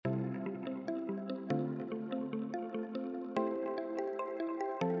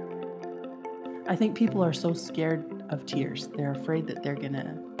I think people are so scared of tears. They're afraid that they're going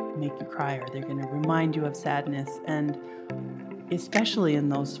to make you cry or they're going to remind you of sadness. And especially in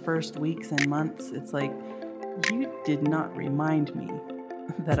those first weeks and months, it's like, you did not remind me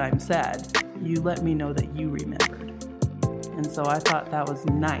that I'm sad. You let me know that you remembered. And so I thought that was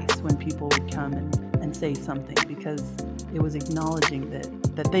nice when people would come and say something, because it was acknowledging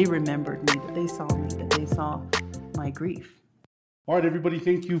that they remembered me, that they saw me, that they saw my grief. All right, everybody,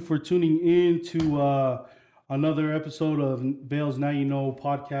 thank you for tuning in to another episode of Vale's Now You Know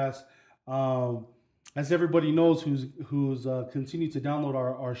podcast. As everybody knows who's continued to download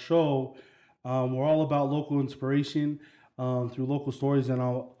our show, we're all about local inspiration through local stories, and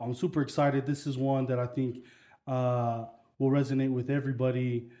I'm super excited. This is one that I think will resonate with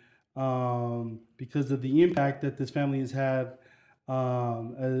everybody because of the impact that this family has had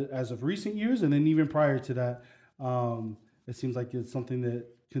as of recent years, and then even prior to that. It seems like it's something that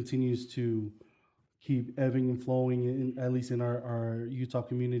continues to keep ebbing and flowing, at least in our Utah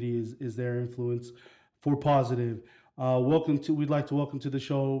community, is their influence for positive. We'd like to welcome to the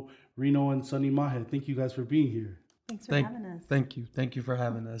show Reno and Sunny Mahed. Thank you guys for being here. Thanks for having us. Thank you for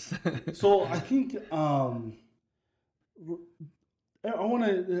having us. So I think I want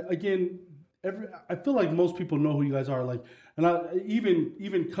to again. I feel like most people know who you guys are. Like, and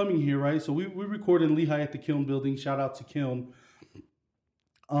even coming here, right? So we record in Lehigh at the Kiln building. Shout out to Kiln.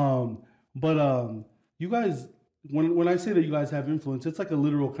 But you guys, when I say that you guys have influence, it's like a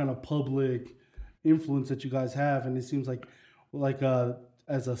literal kind of public influence that you guys have, and it seems like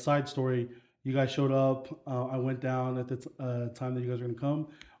as a side story, you guys showed up. I went down at the time that you guys were gonna come.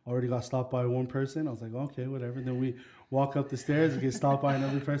 Already got stopped by one person. I was like, okay, whatever. Then we walk up the stairs and get stopped by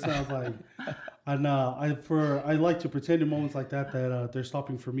another person. I was like, and I like to pretend in moments like that they're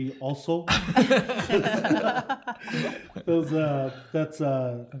stopping for me also.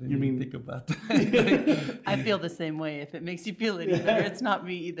 You mean think about that? I feel the same way. If it makes you feel any better, it's not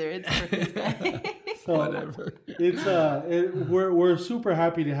me either. It's for this guy. So whatever. We're super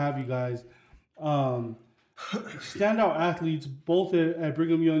happy to have you guys. Standout athletes, both at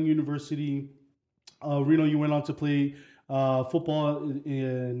Brigham Young University. Reno, you went on to play football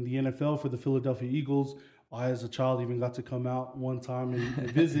in the NFL for the Philadelphia Eagles. I, as a child, even got to come out one time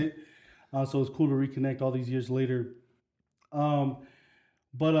and visit. So it's cool to reconnect all these years later. But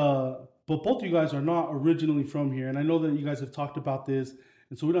both of you guys are not originally from here. And I know that you guys have talked about this,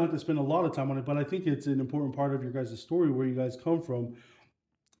 and so we don't have to spend a lot of time on it. But I think it's an important part of your guys' story, where you guys come from.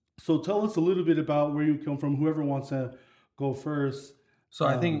 So tell us a little bit about where you come from. Whoever wants to go first. So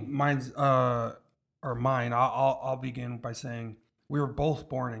I think I'll begin by saying we were both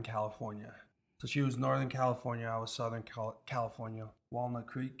born in California. So she was Northern California, I was Southern California, Walnut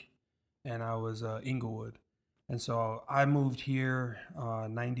Creek, and I was Inglewood. And so I moved here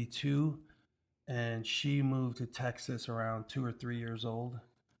 92, and she moved to Texas around 2 or 3 years old.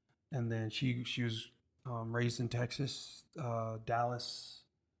 And then she was raised in Texas, Dallas,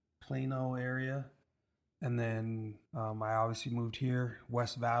 Plano area. And then I obviously moved here,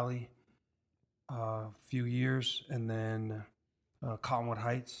 West Valley, a few years, and then Cottonwood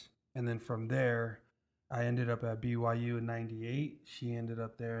Heights. And then from there, I ended up at BYU in 98. She ended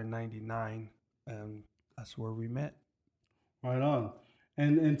up there in 99. And that's where we met. Right on.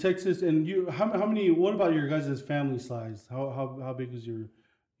 And in Texas, and you, how many, what about your guys' family size? How big is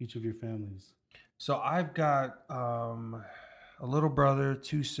each of your families? So I've got a little brother,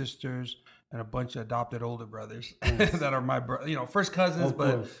 2 sisters, and a bunch of adopted older brothers that are my first cousins,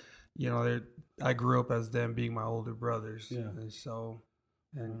 but I grew up as them being my older brothers. Yeah. And so,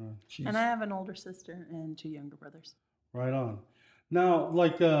 and I have an older sister and 2 younger brothers. Right on. Now,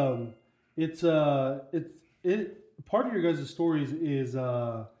 like, it's part of your guys' stories is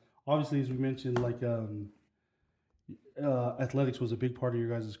obviously, as we mentioned, like athletics was a big part of your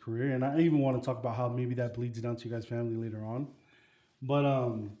guys' career, and I even want to talk about how maybe that bleeds down to your guys' family later on. But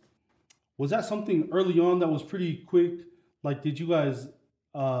was that something early on that was pretty quick? Like, did you guys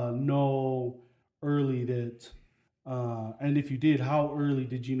know early that, and if you did, how early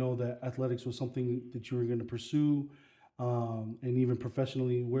did you know that athletics was something that you were going to pursue, and even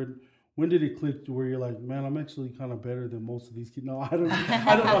professionally? When did it click to where you're like, man, I'm actually kind of better than most of these kids? No, I don't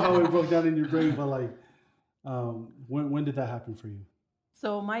know how it broke down in your brain, but like, when did that happen for you?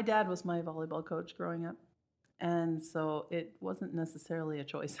 So my dad was my volleyball coach growing up. And so it wasn't necessarily a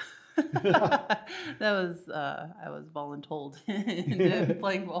choice. That was, I was voluntold into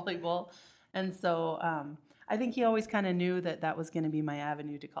playing volleyball. And so I think he always kind of knew that was going to be my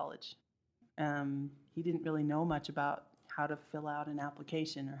avenue to college. He didn't really know much about how to fill out an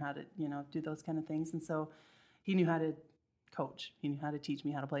application or how to, do those kind of things. And so he knew how to coach. He knew how to teach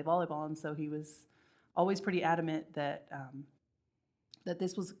me how to play volleyball, and so he was always pretty adamant that that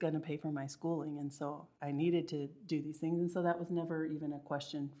this was going to pay for my schooling, and so I needed to do these things, and so that was never even a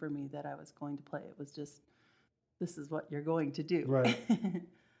question for me that I was going to play. It was just, this is what you're going to do. Right.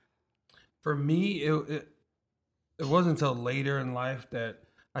 For me, it wasn't until later in life that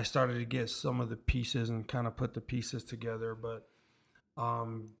I started to get some of the pieces and kind of put the pieces together. But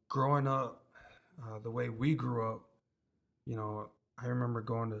growing up, the way we grew up, you know, I remember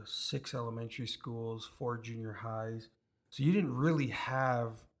going to 6 elementary schools, 4 junior highs. So you didn't really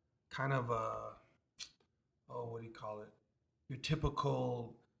have kind of what do you call it? Your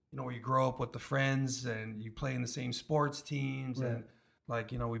typical, you know, where you grow up with the friends and you play in the same sports teams. Right. And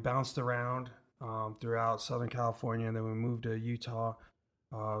like, you know, we bounced around throughout Southern California, and then we moved to Utah.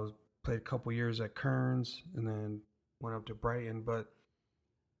 Played a couple years at Kearns, and then went up to Brighton. But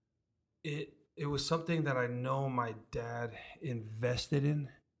it was something that I know my dad invested in.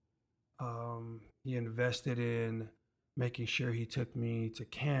 He invested in making sure he took me to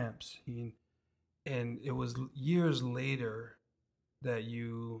camps. And it was years later that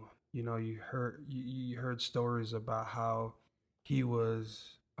you heard stories about how he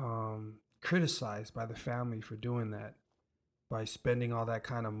was criticized by the family for doing that, by spending all that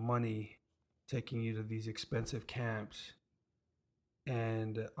kind of money, taking you to these expensive camps.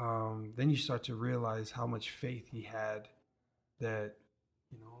 And then you start to realize how much faith he had that,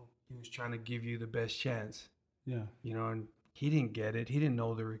 you know, he was trying to give you the best chance. Yeah. You know, and he didn't get it. He didn't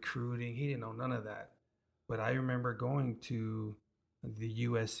know the recruiting. He didn't know none of that. But I remember going to the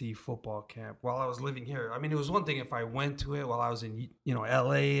USC football camp while I was living here. I mean, it was one thing if I went to it while I was in, you know,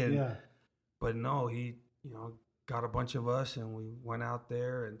 LA. But no, he, you know, got a bunch of us and we went out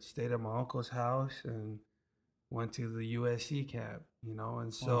there and stayed at my uncle's house and went to the USC camp, you know.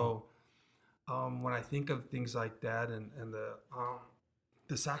 And so when I think of things like that and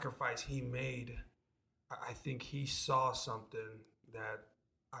the sacrifice he made, I think he saw something that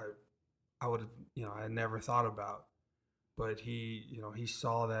I would have, you know, I never thought about. But he, you know, he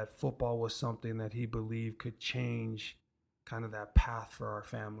saw that football was something that he believed could change kind of that path for our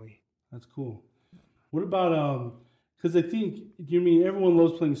family. That's cool. What about because I think, you mean everyone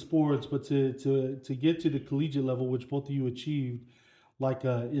loves playing sports, but to get to the collegiate level, which both of you achieved, like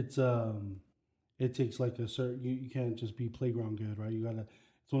it takes like a certain, you can't just be playground good, right? You gotta,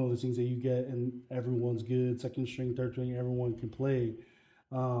 it's one of those things that you get and everyone's good, second string, third string, everyone can play,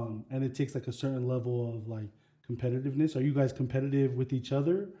 and it takes like a certain level of like competitiveness. Are you guys competitive with each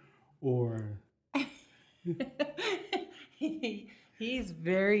other, or? He's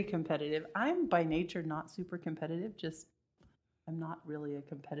very competitive. I'm by nature not super competitive. Just, I'm not really a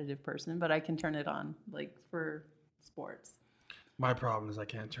competitive person, but I can turn it on, like for sports. My problem is I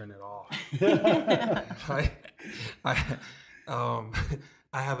can't turn it off.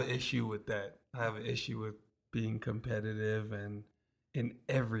 I have an issue with that. I have an issue with being competitive and in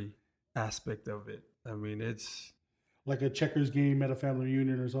every aspect of it. I mean, it's like a checkers game at a family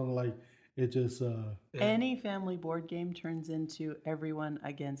reunion or something. Like it just any family board game turns into everyone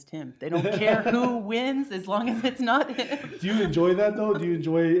against him. They don't care who wins as long as it's not him. Do you enjoy that though? Do you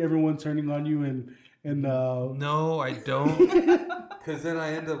enjoy everyone turning on you and No, I don't, because then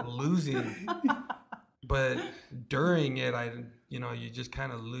I end up losing. But during it, you just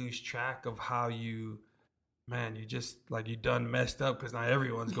kind of lose track of how you just like you done messed up because now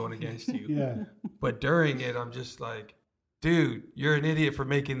everyone's going against you. Yeah. But during it, I'm just like, dude, you're an idiot for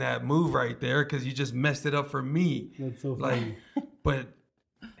making that move right there because you just messed it up for me. That's so funny. Like, but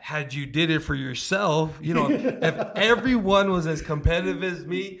had you did it for yourself, you know, if everyone was as competitive as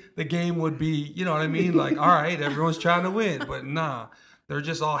me, the game would be, you know what I mean? Like, all right, everyone's trying to win, but nah, they're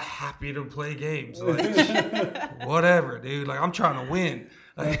just all happy to play games. Like, whatever, dude. Like, I'm trying to win.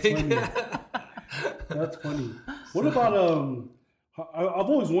 That's funny. That's funny. What about I've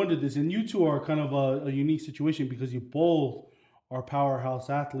always wondered this, and you two are kind of a unique situation because you both are powerhouse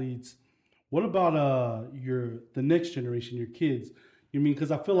athletes. What about the next generation, your kids? You mean,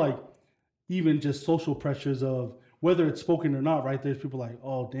 because I feel like even just social pressures of whether it's spoken or not, right? There's people like,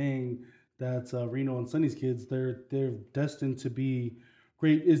 oh dang, that's Reno and Sonny's kids. They're destined to be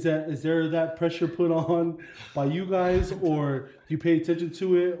great. Is there that pressure put on by you guys, or do you pay attention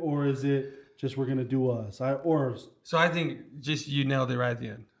to it, or is it just we're gonna do us? So I think just you nailed it right at the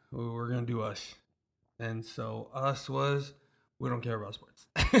end. We're gonna do us, and so us was we don't care about sports.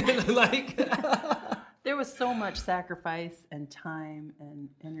 Like there was so much sacrifice and time and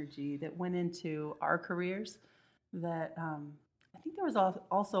energy that went into our careers that I think there was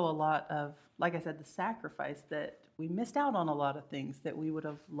also a lot of, like I said, the sacrifice that we missed out on a lot of things that we would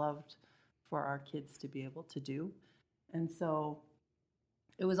have loved for our kids to be able to do. And so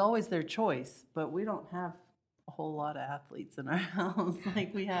it was always their choice, but we don't have a whole lot of athletes in our house.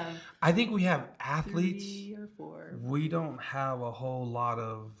 Like we have I think we have athletes. 3 or 4. We don't have a whole lot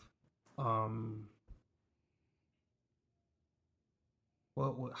of how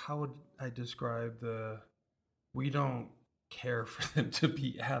would I describe we don't care for them to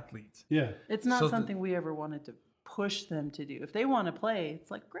be athletes. Yeah. It's not So something we ever wanted to push them to do. If they want to play, it's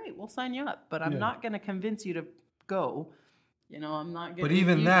like, great, we'll sign you up. But I'm Yeah. not going to convince you to go. You know, I'm not going to. But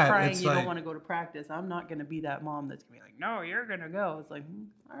even you that, crying, it's you like- don't want to go to practice. I'm not going to be that mom that's going to be like, no, you're going to go. It's like,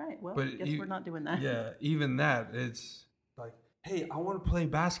 all right, well, But guess we're not doing that. Yeah, even that, it's like, hey, I want to play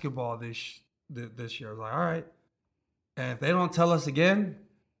basketball this year. I was like, all right. And if they don't tell us again,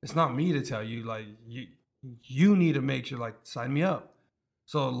 it's not me to tell you. Like, you need to make sure, like, sign me up.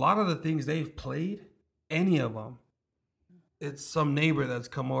 So a lot of the things they've played, any of them, it's some neighbor that's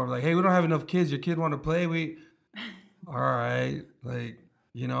come over like, hey, we don't have enough kids. Your kid want to play? All right. Like,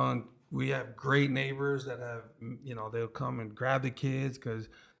 you know, and we have great neighbors that have, you know, they'll come and grab the kids because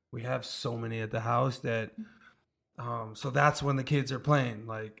we have so many at the house that, so that's when the kids are playing.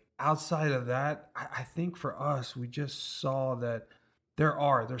 Like outside of that, I think for us, we just saw that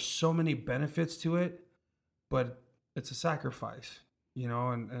there's so many benefits to it, but it's a sacrifice, you know,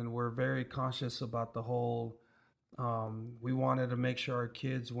 and we're very conscious about the whole, we wanted to make sure our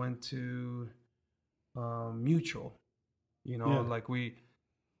kids went to mutual, you know, Yeah. like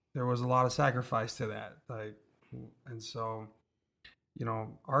there was a lot of sacrifice to that. Like, and so, you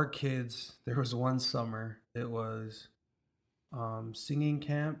know, our kids, there was one summer, it was singing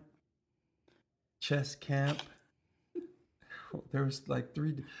camp, chess camp. There was like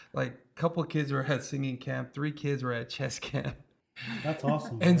couple kids were at singing camp, 3 kids were at chess camp. That's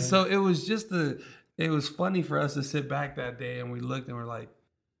awesome. And man. so it was it was funny for us to sit back that day and we looked and we're like,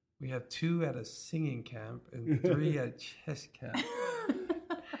 we have 2 at a singing camp and 3 at chess camp.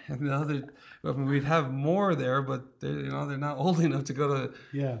 And the other, I mean, we'd have more there, but they're not old enough to go to.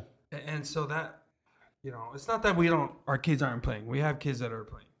 Yeah. And so that, you know, it's not that our kids aren't playing. We have kids that are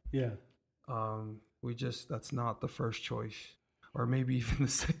playing. Yeah. That's not the first choice, or maybe even the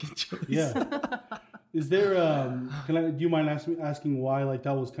second choice. Yeah. Is there do you mind asking why like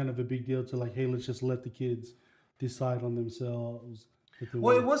that was kind of a big deal to like, hey, let's just let the kids decide on themselves? if they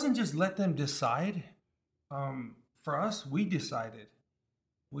Well, it want? wasn't just let them decide. For us, we decided.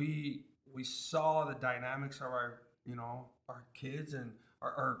 We saw the dynamics of our kids and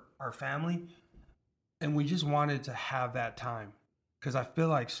our family, and we just wanted to have that time because I feel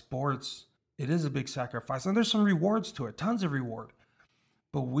like sports, it is a big sacrifice, and there's some rewards to it, tons of reward.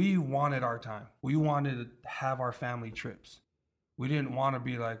 But we wanted our time. We wanted to have our family trips. We didn't want to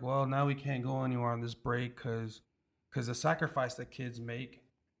be like, well, now we can't go anywhere on this break because the sacrifice that kids make,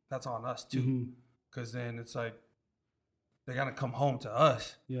 that's on us too. Mhm. Because then it's like, they're going to come home to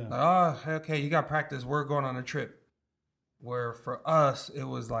us. Yeah. Like, oh, okay, you got practice. We're going on a trip. Where for us, it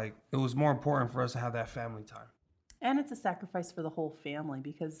was more important for us to have that family time. And it's a sacrifice for the whole family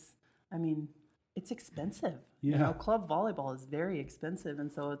because, I mean, it's expensive. Yeah. You know, club volleyball is very expensive. And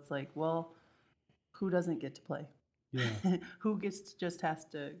so it's like, well, who doesn't get to play? Yeah. Who just has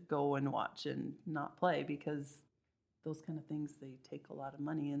to go and watch and not play because those kind of things, they take a lot of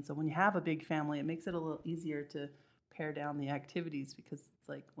money. And so when you have a big family, it makes it a little easier to pare down the activities because it's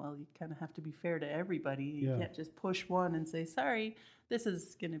like, well, you kind of have to be fair to everybody. You Yeah. can't just push one and say, sorry, this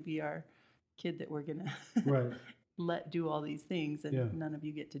is going to be our kid that we're going to Right. let do all these things and Yeah. none of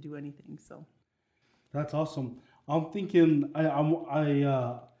you get to do anything. So That's awesome. I'm thinking,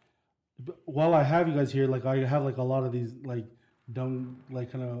 while I have you guys here, like I have like a lot of these like dumb,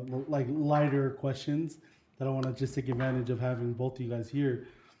 like kind of like lighter questions that I want to just take advantage of having both of you guys here.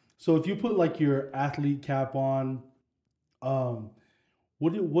 So if you put like your athlete cap on,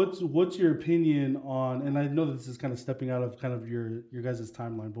 what's your opinion on? And I know that this is kind of stepping out of kind of your guys'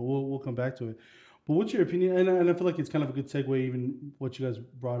 timeline, but we'll come back to it. But what's your opinion? And I feel like it's kind of a good segue, even what you guys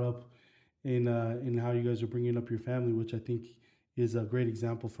brought up in how you guys are bringing up your family, which I think is a great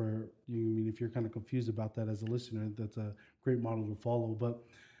example for you. I mean, if you're kind of confused about that as a listener, that's a great model to follow. But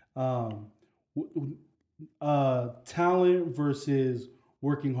talent versus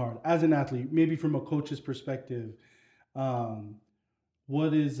working hard as an athlete, maybe from a coach's perspective,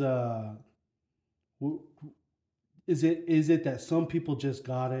 what is it that some people just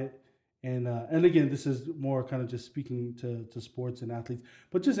got it? And again, this is more kind of just speaking to sports and athletes,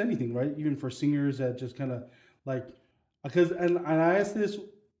 but just anything, right? Even for singers that just kind of like, because and I asked this,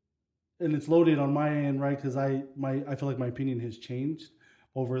 and it's loaded on my end, right? Because I feel like my opinion has changed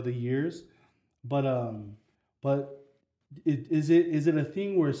over the years, but is it a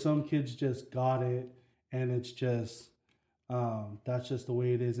thing where some kids just got it and it's just That's just the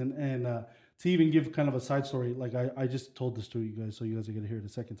way it is. And to even give kind of a side story, like I just told this to you guys, so you guys are gonna hear it a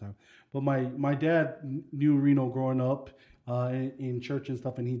second time. But my dad knew Reno growing up in church and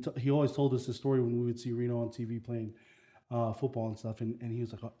stuff, and he always told us this story when we would see Reno on TV playing football and stuff, and he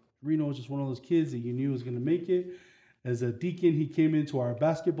was like, Reno was just one of those kids that you knew was gonna make it. As a deacon, he came into our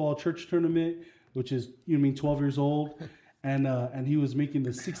basketball church tournament, which is 12 years old, and he was making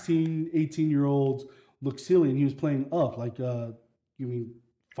the 16, 18-year-olds look silly, and he was playing up like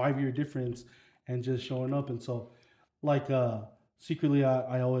 5-year difference and just showing up. And so like secretly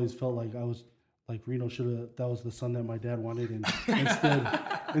I always felt like I was like Reno that was the son that my dad wanted, and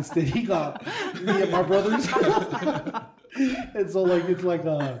instead he got me and my brothers. And so like it's like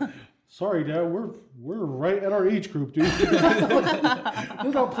sorry, Dad, we're right at our age group, dude.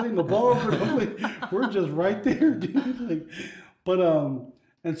 We're not playing the ball, we're just right there, dude. Like, but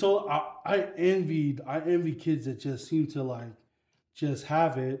and so I envy kids that just seem to like just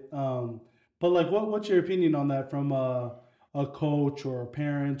have it. But like, what's your opinion on that from a coach or a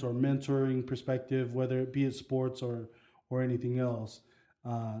parent or mentoring perspective, whether it be sports or anything else,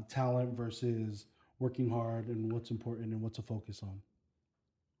 talent versus working hard, and what's important and what's a focus on?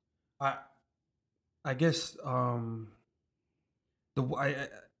 I guess at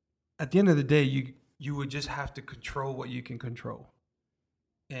the end of the day, you would just have to control what you can control,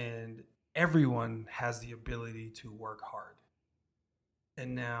 and everyone has the ability to work hard.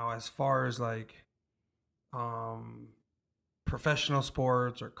 And now, as far as like professional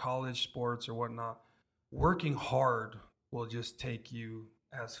sports or college sports or whatnot, working hard will just take you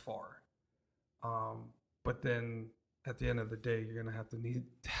as far. But then at the end of the day, you're gonna have to need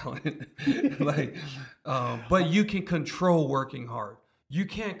talent. But you can control working hard. You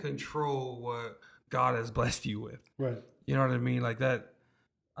can't control what God has blessed you with. Right. You know what I mean? Like that.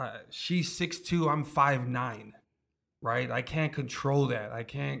 She's 6'2", I'm 5'9". Right? I can't control that. I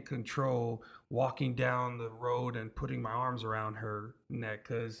can't control walking down the road and putting my arms around her neck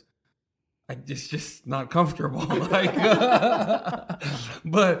because it's just not comfortable. Like,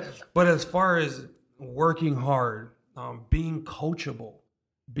 but as far as working hard, being coachable,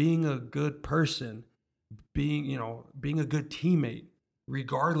 being a good person, being a good teammate,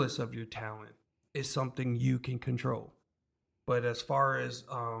 regardless of your talent, is something you can control. But as far as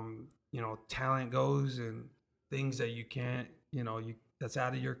talent goes and things that you can't, that's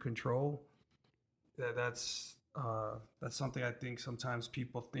out of your control, that's something I think sometimes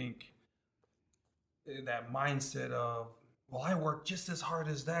people think, that mindset of, well, I worked just as hard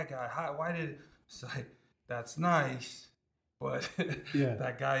as that guy. Why did it's like, that's nice, but yeah.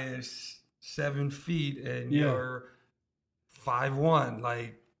 That guy is 7 feet and you're 5'1".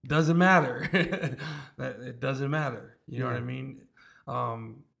 Like, doesn't matter. It doesn't matter. You know what I mean?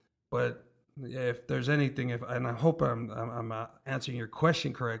 But if there's anything, and I hope I'm answering your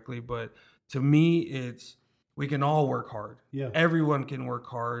question correctly, but to me, it's we can all work hard. Yeah. Everyone can work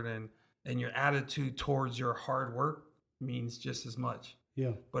hard, and your attitude towards your hard work means just as much.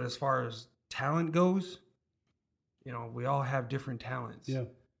 Yeah. But as far as talent goes, we all have different talents. Yeah.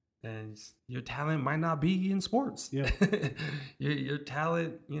 And your talent might not be in sports. Yeah. your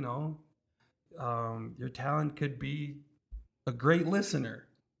talent, your talent could be a great listener,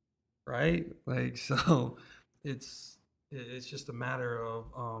 right? Like, so it's just a matter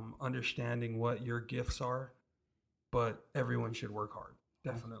of understanding what your gifts are, but everyone should work hard,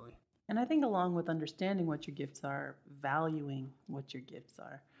 definitely. And I think along with understanding what your gifts are, valuing what your gifts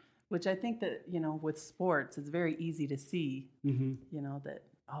are, which I think that, with sports, it's very easy to see, that,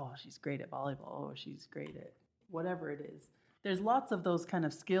 oh, she's great at volleyball. Oh, she's great at whatever it is. There's lots of those kind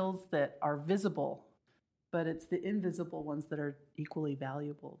of skills that are visible, but it's the invisible ones that are equally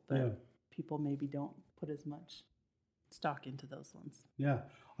valuable. But people maybe don't put as much stock into those ones. Yeah.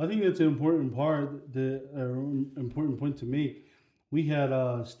 I think that's an important part, important point to make. We had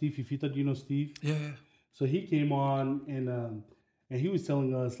Steve Fifita. Do you know Steve? Yeah. So he came on and he was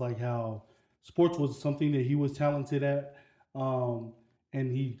telling us like how sports was something that he was talented at.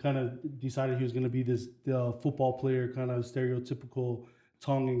 And he kind of decided he was going to be this football player, kind of stereotypical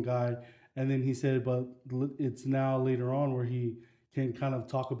Tongan guy. And then he said, but it's now later on where he can kind of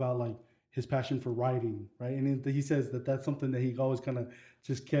talk about like his passion for writing, right? And he says that that's something that he always kind of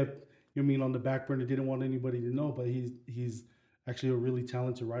just kept, on the back burner, didn't want anybody to know. But he's actually a really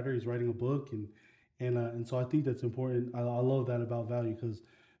talented writer. He's writing a book, and so I think that's important. I love that about value because,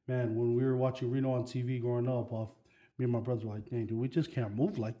 man, when we were watching Reno on TV growing up, me and my brother were like, dang, dude, we just can't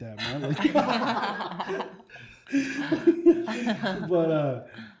move like that, man.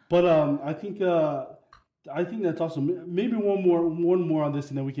 But I think that's awesome. Maybe one more on this,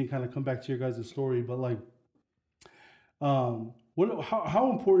 and then we can kind of come back to your guys' story. But like, How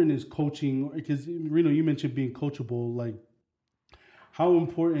important is coaching? Because Reno, you mentioned being coachable. Like, how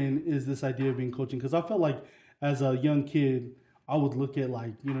important is this idea of being coaching? Because I felt like as a young kid, I would look at,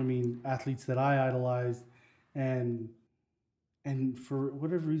 like, you know what I mean, athletes that I idolized, and for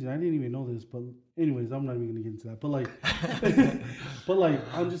whatever reason, I didn't even know this, but anyways, I'm not even gonna get into that. But like, but like,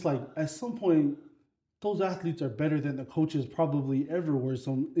 I'm just like, at some point, those athletes are better than the coaches probably ever were.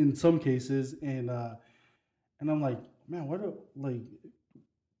 Some in some cases, and I'm like, man, what a like,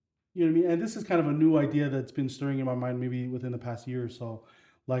 you know what I mean? And this is kind of a new idea that's been stirring in my mind maybe within the past year or so,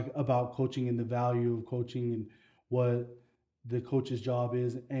 like about coaching and the value of coaching and what the coach's job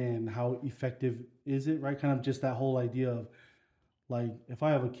is and how effective is it, right? Kind of just that whole idea of, like, if I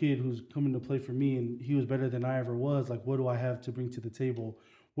have a kid who's coming to play for me and he was better than I ever was, like, what do I have to bring to the table?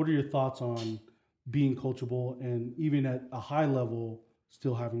 What are your thoughts on being coachable and even at a high level,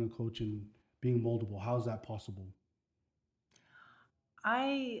 still having a coach and being moldable? How is that possible?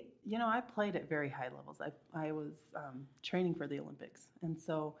 I played at very high levels. I was training for the Olympics, and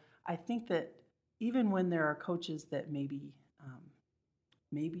so I think that even when there are coaches that maybe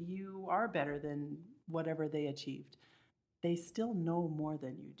you are better than whatever they achieved, they still know more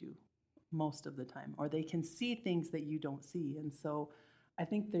than you do most of the time, or they can see things that you don't see. And so I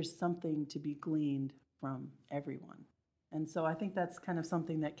think there's something to be gleaned from everyone. And so I think that's kind of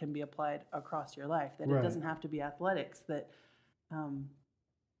something that can be applied across your life, that it doesn't have to be athletics, that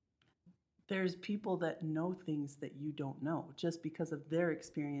there's people that know things that you don't know just because of their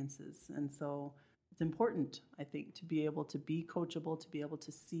experiences. And so it's important, I think, to be able to be coachable, to be able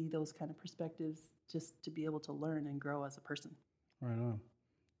to see those kind of perspectives, just to be able to learn and grow as a person. Right on.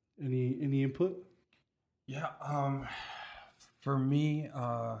 Any input? Yeah. For me,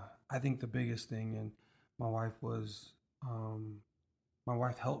 I think the biggest thing, and my wife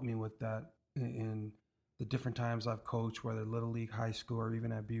helped me with that in the different times I've coached, whether Little League, high school, or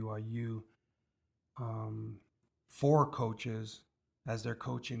even at BYU. For coaches, as they're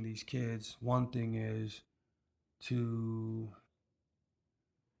coaching these kids, one thing is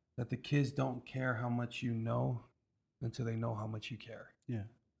that the kids don't care how much you know until they know how much you care. Yeah.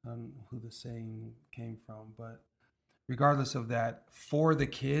 I don't know who the saying came from, but regardless of that, for the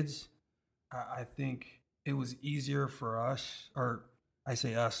kids, I think it was easier for us, or I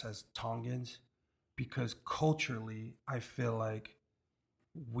say us as Tongans, because culturally, I feel like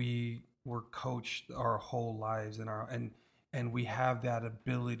we were coached our whole lives, and we have that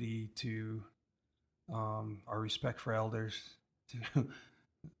ability to our respect for elders, to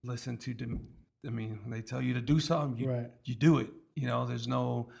listen to them. I mean, when they tell you to do something, you do it. You know, there's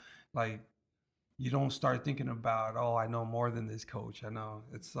no, like, you don't start thinking about, oh, I know more than this coach. I know.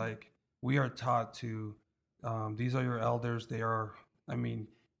 It's like we are taught to, these are your elders. They are, I mean,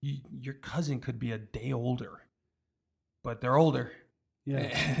 your cousin could be a day older, but they're older.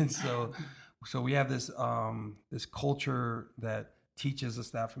 Yeah. And so we have this this culture that teaches us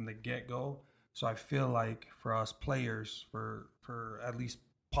that from the get-go. So I feel like for us players, for at least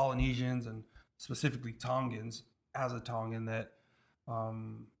Polynesians and specifically Tongans, as a Tongan, that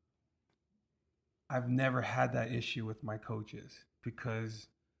I've never had that issue with my coaches because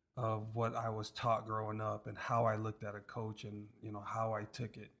of what I was taught growing up and how I looked at a coach and, you know, how I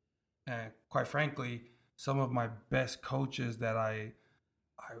took it. And quite frankly, some of my best coaches that I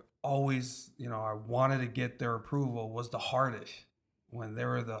always, you know, I wanted to get their approval was the hardest. When they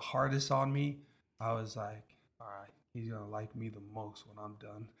were the hardest on me, I was like, all right, he's going to like me the most when I'm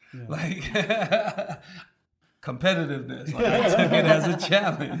done. Yeah. Like competitiveness. Like, I took it as a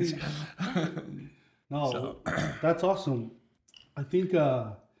challenge. No, that's awesome. I think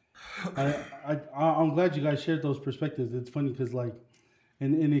I'm glad you guys shared those perspectives. It's funny because, like,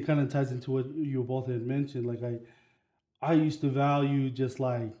 and it kind of ties into what you both had mentioned. Like, I used to value just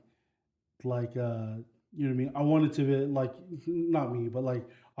like you know what I mean? I wanted to be like, not me, but like,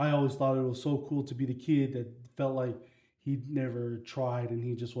 I always thought it was so cool to be the kid that felt like he never tried and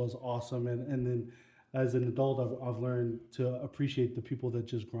he just was awesome. And then as an adult, I've learned to appreciate the people that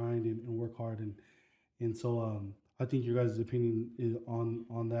just grind and work hard. And so I think your guys' opinion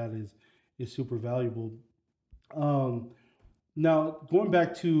on that is super valuable. Now, going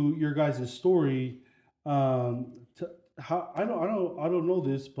back to your guys' story, how I don't know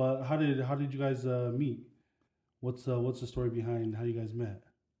this, but how did you guys meet? What's the story behind how you guys met?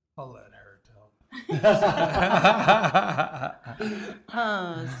 I'll let her tell.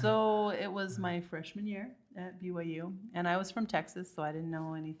 So it was my freshman year at BYU, and I was from Texas, so I didn't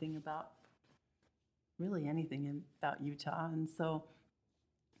know anything about Utah, and so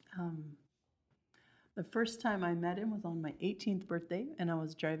The first time I met him was on my 18th birthday, and I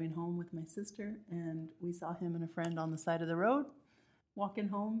was driving home with my sister, and we saw him and a friend on the side of the road walking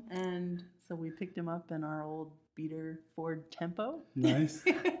home, and so we picked him up in our old beater Ford Tempo. Nice.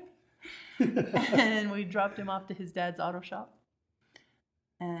 And we dropped him off to his dad's auto shop.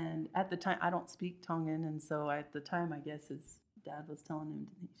 And at the time, I don't speak Tongan, and so at the time, I guess his dad was telling him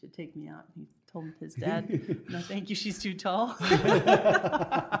he should take me out. He told his dad, "No, thank you, she's too tall."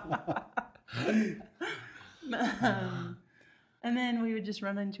 And then we would just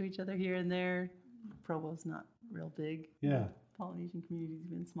run into each other here and there. Provo's not real big. Yeah. Polynesian community's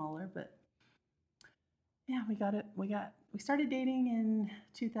been smaller, but yeah, we started dating in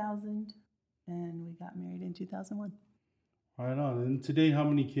 2000 and we got married in 2001. Right on. And today, how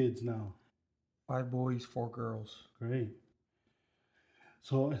many kids now? 5 boys, 4 girls. Great.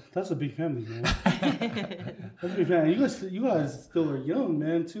 So that's a big family, man. That's a big family. You guys still are young,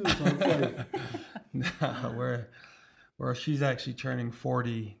 man, too. So it's like, No, she's actually turning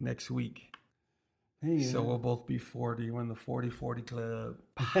 40 next week. hey, So we'll both be 40. We're in the 40-40 club.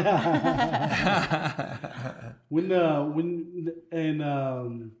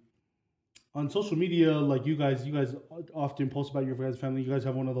 On social media, like you guys often post about your guys' family. You guys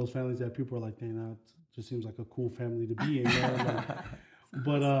have one of those families that people are like, dang, that just seems like a cool family to be in. You know?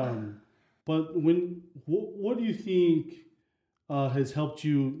 But what do you think has helped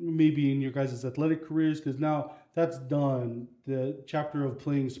you maybe in your guys' athletic careers? Because now that's done. The chapter of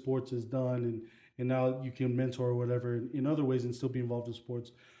playing sports is done, and now you can mentor or whatever in other ways and still be involved in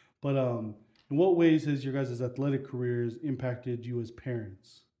sports. But in what ways has your guys' athletic careers impacted you as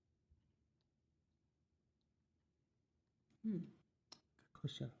parents? Good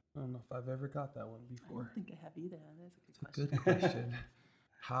question. I don't know if I've ever got that one I before. don't think I have either. That's a It's a good question.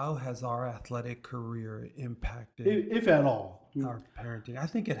 How has our athletic career impacted If at all. our parenting? I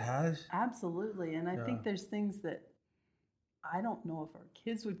think it has. Absolutely. And I Yeah. think there's things that I don't know if our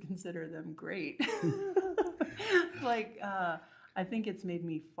kids would consider them great. Like, I think it's made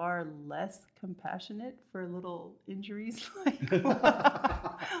me far less compassionate for little injuries,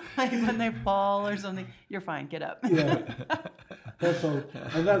 like when they fall or something. You're fine, get up. Yeah. Also,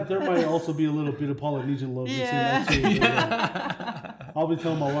 and that there might also be a little bit of Polynesian love in that too. Yeah. I'll be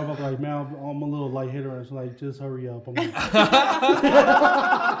telling my wife, I'll be like, man, I'm a little light-hitter, and it's like, just hurry up. I'm like,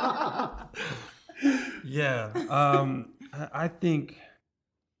 Yeah. I think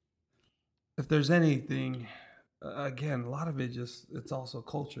if there's anything, again, a lot of it it's also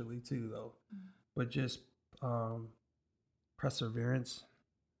culturally too, though, but just perseverance,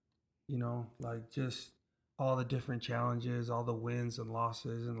 like just all the different challenges, all the wins and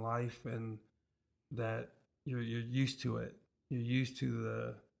losses in life, and that you're used to it. You're used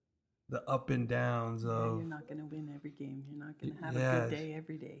to the up and downs of. You're not going to win every game. You're not going to have a Yes. good day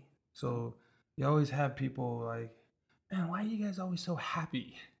every day. So you always have people like, man, why are you guys always so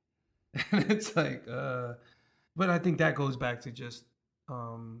happy? And it's like, but I think that goes back to just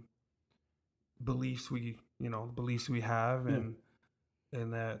beliefs we have, and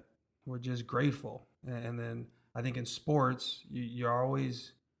that we're just grateful. And then I think in sports, you're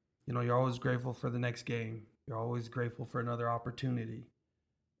always grateful for the next game. You're always grateful for another opportunity.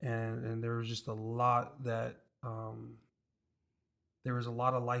 And there was just a lot that there was a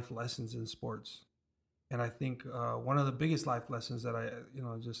lot of life lessons in sports. And I think one of the biggest life lessons that I,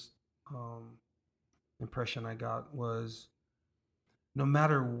 impression I got was no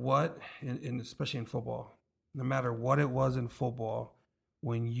matter what, especially in football, no matter what it was in football,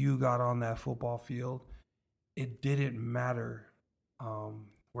 when you got on that football field, it didn't matter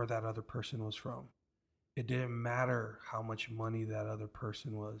where that other person was from. It didn't matter how much money that other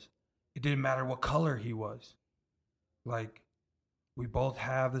person was. It didn't matter what color he was. Like, we both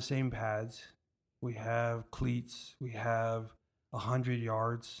have the same pads. We have cleats. We have 100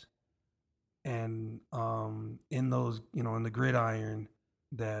 yards. And in those, in the gridiron,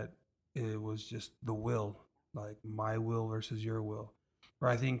 that it was just the will, like my will versus your will.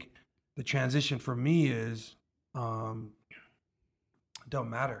 Where I think the transition for me is, it don't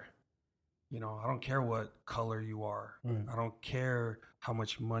matter. I don't care what color you are. Right. I don't care how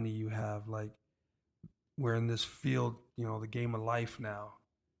much money you have. Like, we're in this field, the game of life now.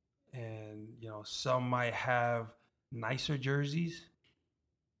 And, some might have nicer jerseys,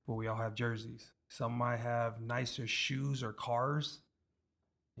 but we all have jerseys. Some might have nicer shoes or cars,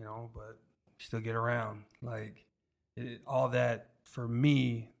 but still get around. Like, all that, for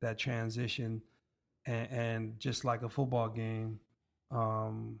me, that transition, and just like a football game,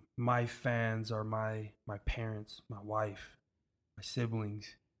 my fans are my parents, my wife, my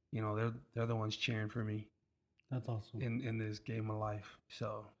siblings. They're the ones cheering for me that's awesome. in this game of life.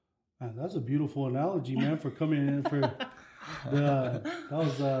 So That's a beautiful analogy, man, for coming in for that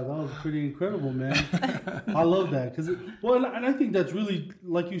was pretty incredible, man. I love that because and I think that's really,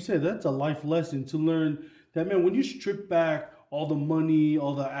 like you said, that's a life lesson to learn that, man, when you strip back all the money,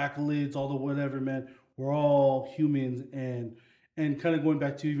 all the accolades, all the whatever, man, we're all humans, and kind of going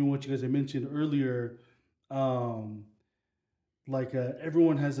back to even what you guys had mentioned earlier, everyone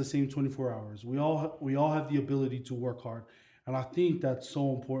has the same 24 hours. We all have the ability to work hard. And I think that's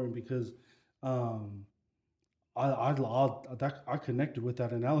so important because I connected with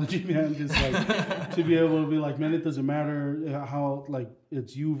that analogy, man. Just like to be able to be like, man, it doesn't matter how, like,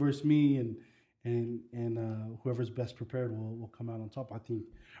 it's you versus me, and whoever's best prepared will come out on top. I think,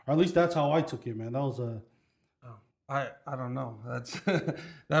 or at least that's how I took it, man. That was I don't know. That's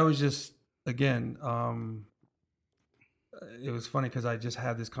that was just, again. It was funny because I just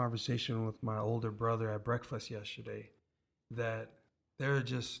had this conversation with my older brother at breakfast yesterday. That there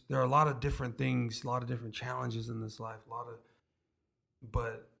are a lot of different things, a lot of different challenges in this life,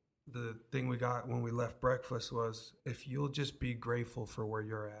 but the thing we got when we left breakfast was, if you'll just be grateful for where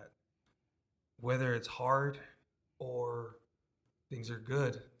you're at, whether it's hard or things are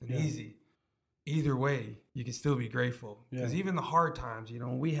good and easy, either way, you can still be grateful. Because even the hard times,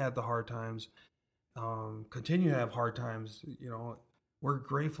 we had the hard times, continue to have hard times, we're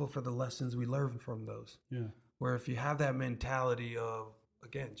grateful for the lessons we learn from those. Yeah. Where if you have that mentality of,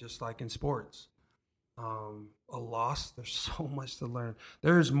 again, just like in sports, a loss, there's so much to learn.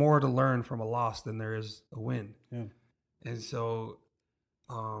 There's more to learn from a loss than there is a win. Yeah. And so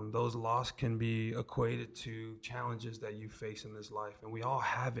those losses can be equated to challenges that you face in this life. And we all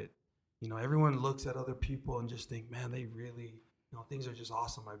have it. Everyone looks at other people and just think, man, they really, things are just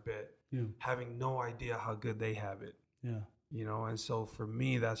awesome, I bet. Yeah. Having no idea how good they have it. Yeah. And so for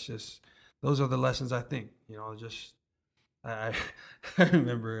me, those are the lessons I think, I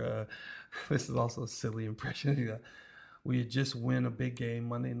remember, this is also a silly impression. We had just win a big game,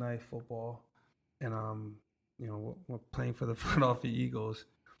 Monday Night Football, and, we're playing for the Philadelphia Eagles.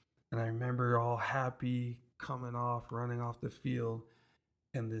 And I remember all happy, coming off, running off the field,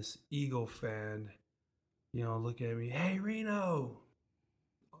 and this Eagle fan, look at me, hey, Reno,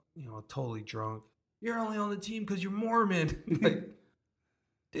 totally drunk. You're only on the team because you're Mormon. Like,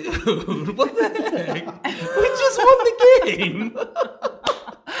 dude, what the heck? We just won the game.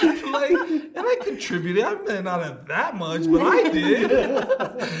 And I contributed. I may not have that much, but I did.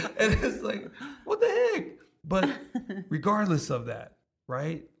 And it's like, what the heck? But regardless of that,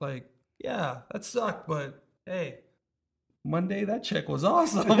 right? Like, yeah, that sucked, but hey, Monday that check was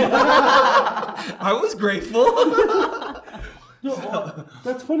awesome. I was grateful.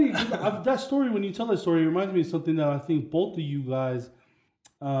 That's funny. That story, when you tell that story, it reminds me of something that I think both of you guys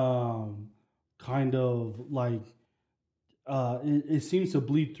kind of like it seems to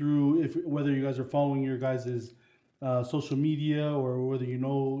bleed through, whether you guys are following your guys' social media or whether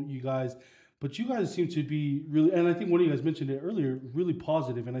you guys, but you guys seem to be really, and I think one of you guys mentioned it earlier, really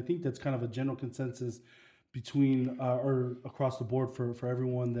positive, and I think that's kind of a general consensus between or across the board for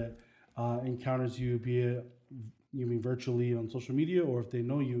everyone that encounters you, be it virtually on social media or if they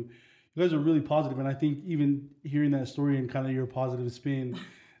know you. You guys are really positive, and I think even hearing that story and kind of your positive spin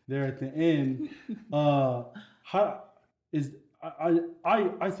there at the end, I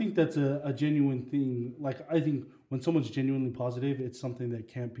think that's a genuine thing. Like, I think when someone's genuinely positive, it's something that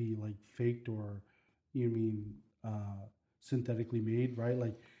can't be like faked or synthetically made, right?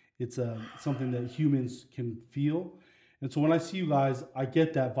 Like, it's something that humans can feel. And so when I see you guys, I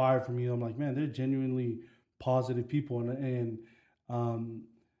get that vibe from you. I'm like, man, they're genuinely positive people, and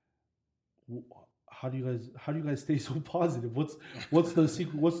how do you guys stay so positive? What's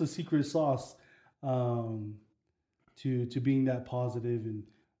the secret sauce to being that positive and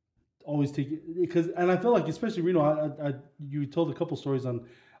always take it? Because, and I feel like, especially Reno, you told a couple stories on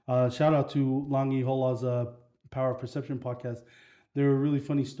shout out to Langi Hola's Power of Perception podcast. They were really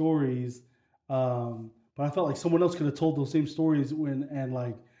funny stories, but I felt like someone else could have told those same stories and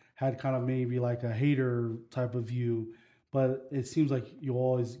like had kind of maybe like a hater type of view. But it seems like you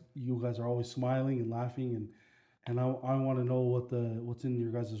guys are always smiling and laughing, and I want to know what's in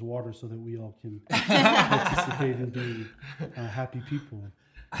your guys' water so that we all can participate in being happy people.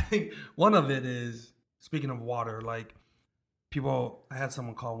 I think one of it is, speaking of water, like people, I had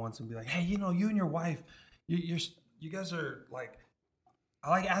someone call once and be like, hey, you and your wife, you guys are like,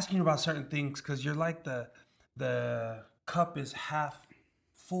 I like asking you about certain things because you're like the cup is half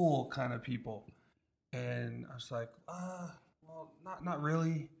full kind of people. And I was like, well, not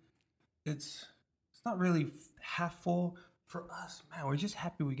really. It's not really half full. For us, man, we're just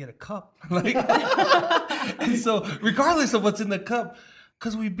happy we get a cup. Like, and so regardless of what's in the cup,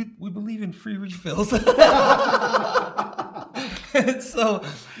 Because we believe in free refills. And so,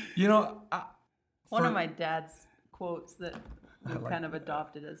 you know, one of my dad's quotes that we kind of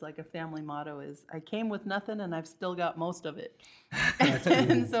adopted as like a family motto is, I came with nothing and I've still got most of it.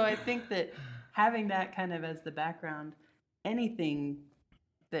 And so I think that having that kind of as the background, anything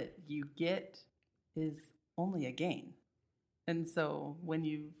that you get is only a gain. And so when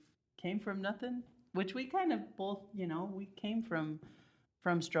you came from nothing, which we kind of both, you know, we came from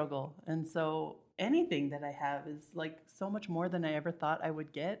struggle. And so anything that I have is like so much more than I ever thought I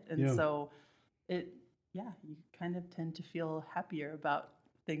would get. And so you kind of tend to feel happier about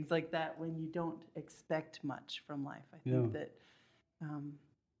things like that when you don't expect much from life. I think that,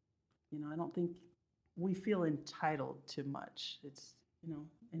 you know, I don't think we feel entitled to much. It's, you know,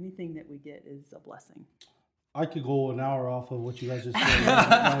 anything that we get is a blessing. I could go an hour off of what you guys just said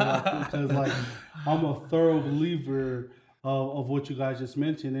because, like, I'm a thorough believer of what you guys just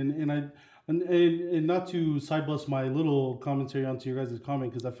mentioned, and not to side bust my little commentary onto your guys'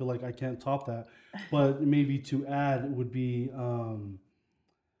 comment because I feel like I can't top that, but maybe to add would be,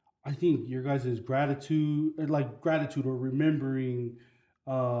 I think your guys' gratitude or remembering,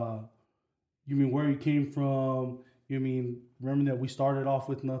 you mean where you came from, you mean remembering that we started off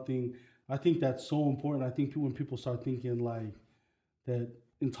with nothing. I think that's so important. I think when people start thinking like that,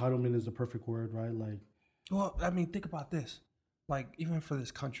 entitlement is the perfect word, right? Like, well, I mean, think about this. Like, even for this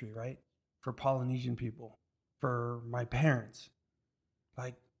country, right? For Polynesian people, for my parents,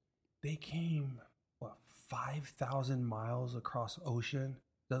 like, they came, 5,000 miles across ocean,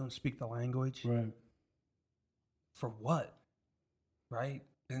 doesn't speak the language. Right. For what? Right?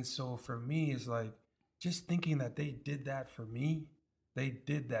 And so for me, it's like, just thinking that they did that for me, they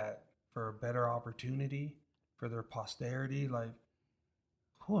did that for a better opportunity, for their posterity. Like,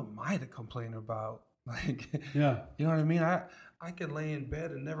 who am I to complain about? Like, yeah, you know what I mean? I could lay in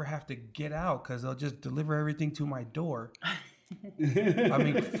bed and never have to get out because they'll just deliver everything to my door. I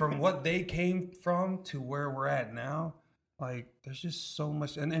mean, from what they came from to where we're at now, like, there's just so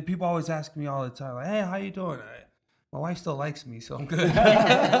much. And people always ask me all the time, like, hey, how you doing? My wife still likes me, so I'm good.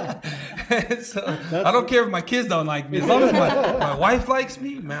 So I don't care if my kids don't like me. As long as my wife likes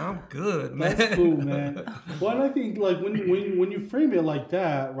me, man, I'm good, man. That's cool, man. Well, and I think, like, when you frame it like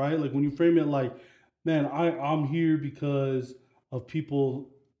that, right? Like, when you frame it like, man, I'm here because of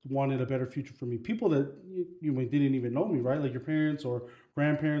people wanted a better future for me. People that you didn't even know me, right? Like your parents or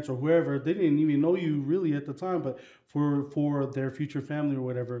grandparents or whoever, they didn't even know you really at the time, but for their future family or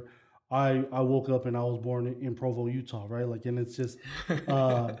whatever, I woke up and I was born in Provo, Utah, right? Like, and it's just, and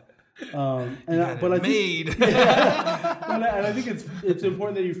I think it's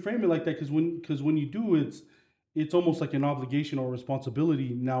important that you frame it like that because when you do, it's almost like an obligation or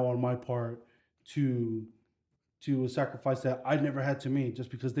responsibility now on my part to a sacrifice that I never had to make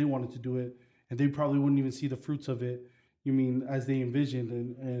just because they wanted to do it, and they probably wouldn't even see the fruits of it. You mean as they envisioned,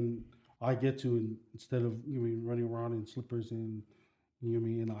 and I get to instead of running around in slippers and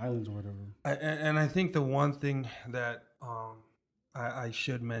in the islands or whatever. And I think the one thing that I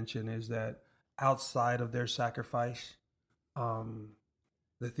should mention is that outside of their sacrifice,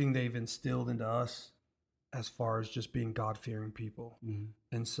 the thing they've instilled into us as far as just being God-fearing people. Mm-hmm.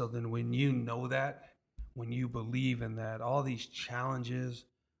 And so then when you know that, when you believe in that, all these challenges,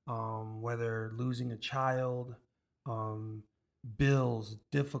 whether losing a child, bills,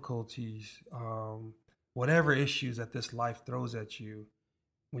 difficulties, whatever issues that this life throws at you,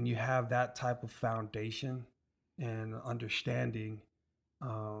 when you have that type of foundation and understanding,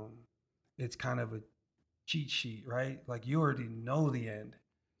 it's kind of a cheat sheet, right? Like, you already know the end.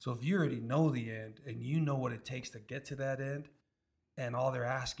 So if you already know the end and you know what it takes to get to that end, and all they're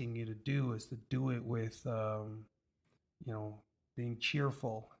asking you to do is to do it with, being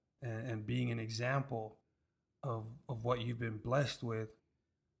cheerful and being an example of what you've been blessed with,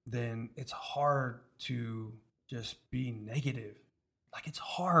 then it's hard to just be negative. Like, it's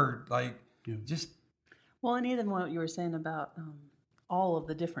hard. Like, just. Well, and even what you were saying about all of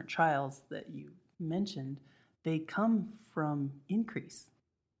the different trials that you mentioned, they come from increase.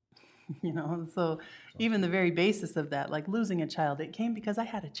 So even the very basis of that, like losing a child, it came because I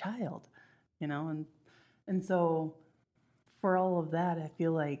had a child, and so for all of that, I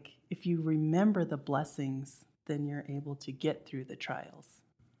feel like if you remember the blessings, then you're able to get through the trials.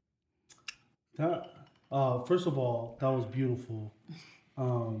 That, first of all, that was beautiful.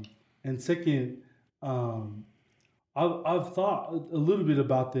 And second, I've thought a little bit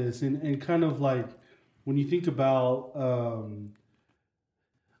about this and kind of like when you think about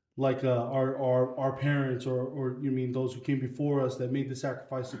our parents or you mean those who came before us that made the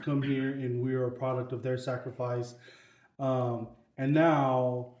sacrifice to come here, and we are a product of their sacrifice. And And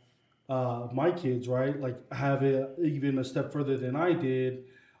now my kids, right, like have it even a step further than I did.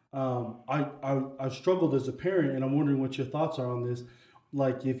 I struggled as a parent, and I'm wondering what your thoughts are on this.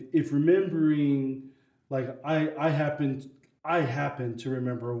 Like if remembering, like I happen to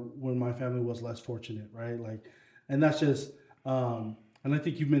remember when my family was less fortunate, right? Like, and that's just and I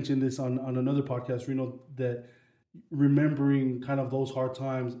think you've mentioned this on another podcast, Reno, that remembering kind of those hard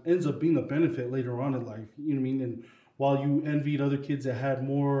times ends up being a benefit later on in life. You know what I mean? And while you envied other kids that had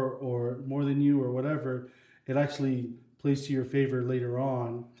more or more than you or whatever, it actually plays to your favor later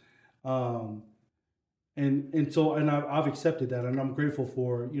on. Um, and I've accepted that, and I'm grateful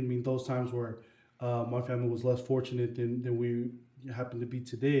for, you know what I mean, those times where my family was less fortunate than we happen to be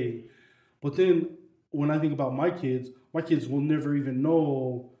today. But then when I think about my kids will never even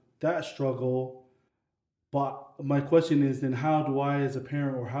know that struggle. But my question is, then how do I, as a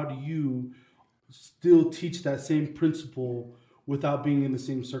parent, or how do you still teach that same principle without being in the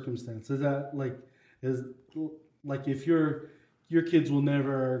same circumstance? Is that is like if your kids will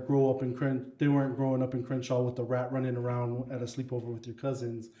never grow up they weren't growing up in Crenshaw with the rat running around at a sleepover with your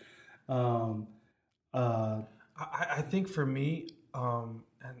cousins. Um, I think for me, and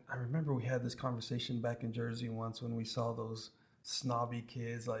I remember we had this conversation back in Jersey once when we saw those snobby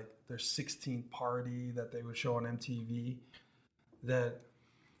kids, like their 16th party that they would show on MTV, that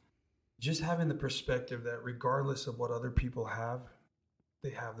just having the perspective that regardless of what other people have, they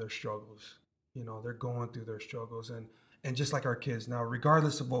have their struggles. You know, they're going through their struggles. And just like our kids now,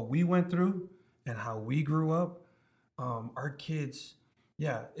 regardless of what we went through and how we grew up, our kids,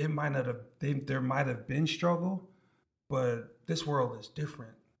 yeah, there might have been struggle, but this world is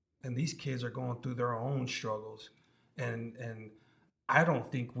different. And these kids are going through their own struggles. And I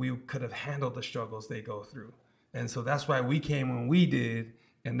don't think we could have handled the struggles they go through. And so that's why we came when we did,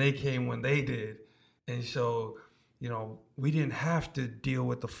 and they came when they did. And so, you know, we didn't have to deal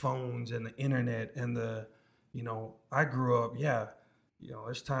with the phones and the internet and I grew up,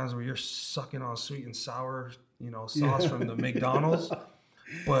 there's times where you're sucking on sweet and sour, sauce from the McDonald's.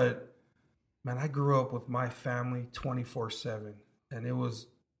 But man, I grew up with my family 24/7, and it was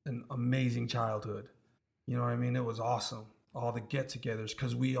an amazing childhood. You know what I mean? It was awesome. All the get-togethers,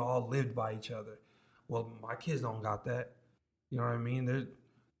 because we all lived by each other. Well, my kids don't got that. You know what I mean?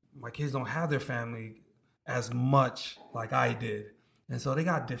 My kids don't have their family as much like I did. And so they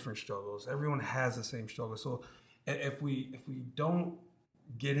got different struggles. Everyone has the same struggle. So if we don't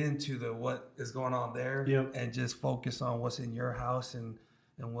get into what is going on there, yep, and just focus on what's in your house and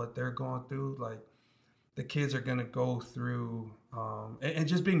what they're going through, like the kids are going to go through, and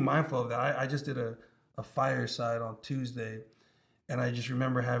just being mindful of that. I just did a fireside on Tuesday, and I just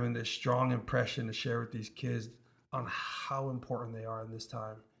remember having this strong impression to share with these kids on how important they are in this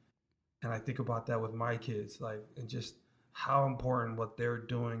time. And I think about that with my kids, like, and just how important what they're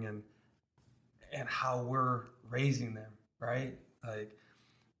doing and how we're raising them, right? Like,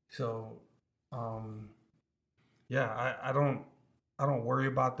 so, I don't worry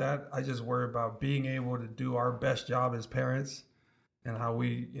about that. I just worry about being able to do our best job as parents and how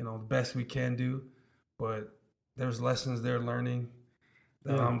we, the best we can do. But there's lessons they're learning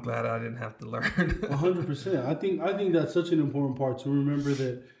that I'm glad I didn't have to learn. 100%. I think that's such an important part to remember,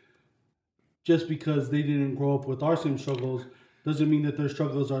 that just because they didn't grow up with our same struggles doesn't mean that their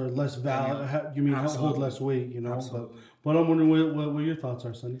struggles are less valid. Hold less weight, Absolutely. But I'm wondering what your thoughts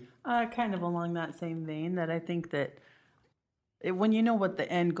are, Sonny. Kind of along that same vein, that I think that when you know what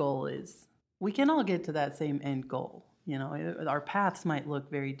the end goal is, we can all get to that same end goal. Our paths might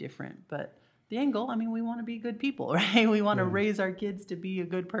look very different, but the end goal, we want to be good people, right? We want to raise our kids to be a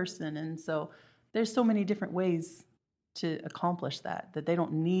good person. And so there's so many different ways to accomplish that they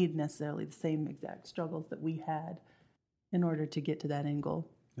don't need necessarily the same exact struggles that we had in order to get to that end goal.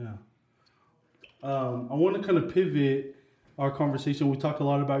 Yeah. I want to kind of pivot our conversation. We talked a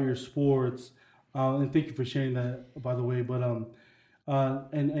lot about your sports, and thank you for sharing that, by the way. But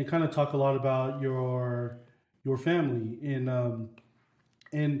and kind of talk a lot about your family,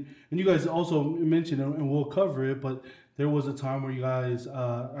 and you guys also mentioned, and we'll cover it, but there was a time where you guys,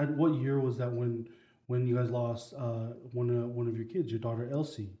 what year was that when you guys lost one of your kids, your daughter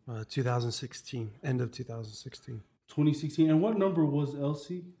Elsie? 2016, end of 2016. 2016. And what number was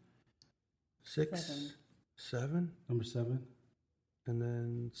Elsie? 6, 7. Number 7. And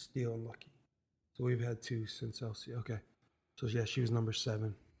then Steele and Lucky. So we've had 2 since Elsie. Okay. So yeah, she was number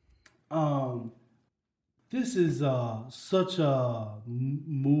 7. This is such a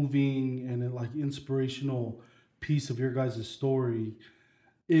moving and like inspirational piece of your guys' story.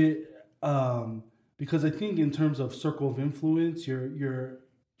 Because I think in terms of circle of influence, your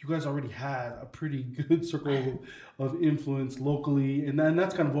you guys already had a pretty good circle of influence locally, and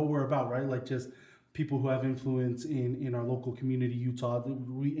that's kind of what we're about, right? Like just people who have influence in our local community, Utah.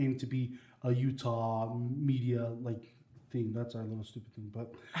 We aim to be a Utah media like thing. That's our little stupid thing,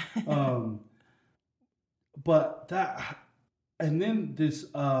 but that, and then this,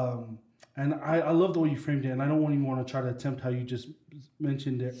 and I love the way you framed it, and I don't even want to try to attempt how you just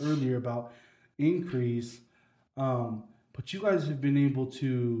mentioned it earlier about increase, but you guys have been able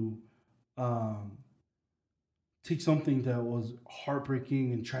to take something that was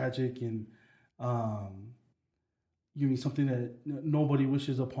heartbreaking and tragic and you mean something that nobody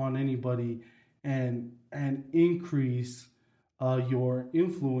wishes upon anybody, and increase your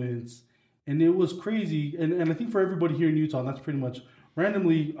influence. And it was crazy, and I think for everybody here in Utah, that's pretty much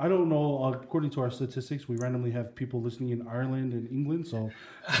randomly. I don't know. According to our statistics, we randomly have people listening in Ireland and England. So,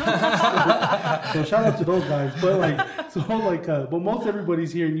 so shout out to those guys. But most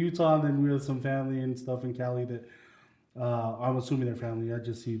everybody's here in Utah, and then we have some family and stuff in Cali that I'm assuming they're family. I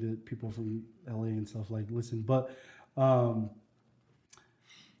just see that people from LA and stuff like listen. But the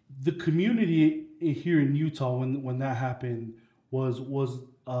community here in Utah when that happened was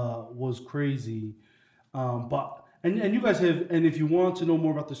crazy. But and you guys have, and if you want to know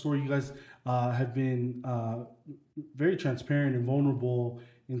more about the story, you guys have been very transparent and vulnerable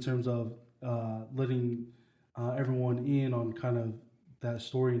in terms of letting everyone in on kind of that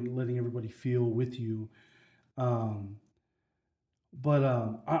story and letting everybody feel with you. But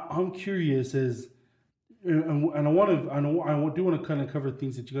I'm curious as, and I do want to kind of cover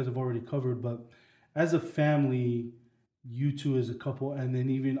things that you guys have already covered, but as a family, you two as a couple, and then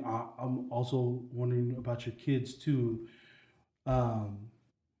even I'm also wondering about your kids too. How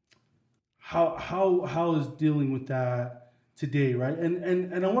is dealing with that today, right?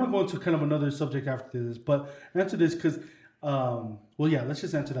 And I want to go into kind of another subject after this, but answer this because, let's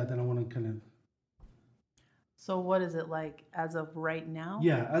just answer that. Then I want to kind of. So what is it like as of right now?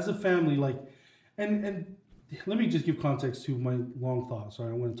 Yeah, as a family, like, and let me just give context to my long thought.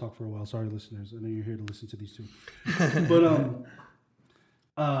 Sorry, I'm going to talk for a while. Sorry, listeners. I know you're here to listen to these two. But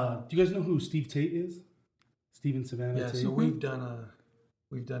do you guys know who Steve Tate is? Steve and Savannah Tate. Yeah, so we've done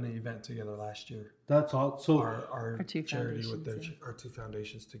an event together last year. That's all. So our two charity with foundations, our two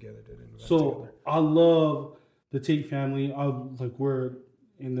foundations together did an event so together. I love the Tate family. We're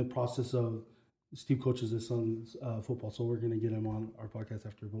in the process of Steve coaches his son's football, so we're going to get him on our podcast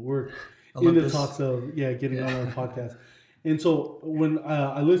after. But we're in the talks of getting on our podcast. And so when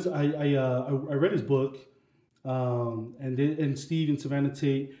I read his book, and Steve and Savannah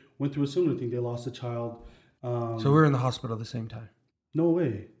Tate went through a similar thing. They lost a child. So we were in the hospital at the same time. No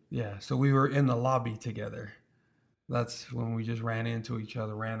way. Yeah, so we were in the lobby together. That's when we just ran into each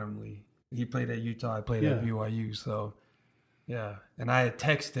other randomly. He played at Utah, I played at BYU. So, yeah. And I had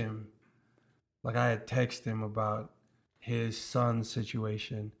texted him. I had texted him about his son's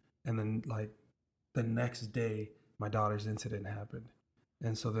situation. And then, the next day, my daughter's incident happened.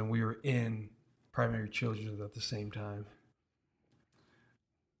 And so then we were in Primary Children's at the same time.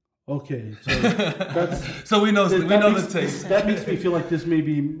 Okay, so that's so we know the taste. That makes me feel like this may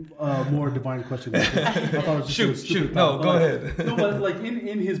be more divine question. I thought it was just shoot. No, go ahead. No, but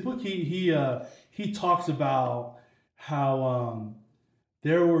in his book, he talks about how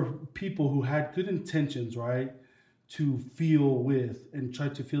there were people who had good intentions, right, to feel with and try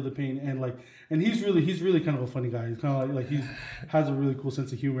to feel the pain, and he's really kind of a funny guy. He's kind of like he has a really cool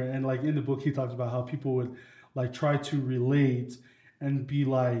sense of humor, and in the book he talks about how people would try to relate and be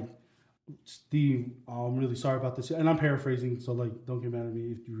like, Steve, I'm really sorry about this, and I'm paraphrasing, so don't get mad at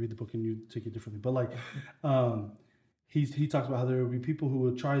me if you read the book and you take it differently. But he talks about how there would be people who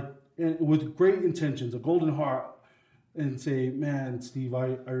would try with great intentions, a golden heart, and say, "Man, Steve,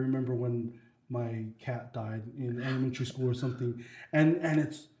 I remember when my cat died in elementary school or something," and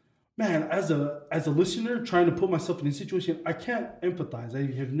it's, man, as a listener trying to put myself in a situation, I can't empathize. I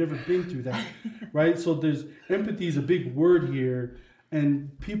have never been through that, right? So there's empathy is a big word here.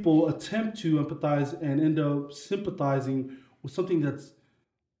 And people attempt to empathize and end up sympathizing with something that's,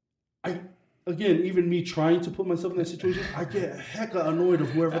 even me trying to put myself in that situation, I get hecka annoyed of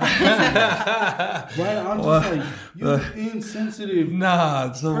whoever that person is. Right? I'm just you insensitive.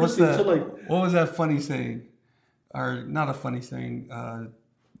 Nah, so what's that? So what was that funny saying? Or not a funny saying.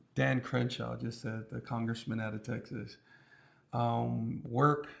 Dan Crenshaw just said, the congressman out of Texas.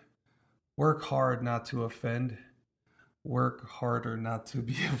 Work hard not to offend. Work harder not to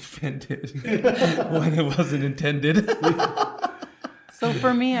be offended when it wasn't intended. So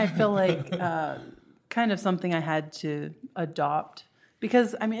for me, I feel like kind of something I had to adopt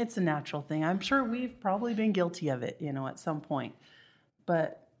because, it's a natural thing. I'm sure we've probably been guilty of it, at some point.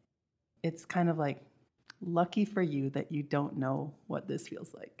 But it's kind of like, lucky for you that you don't know what this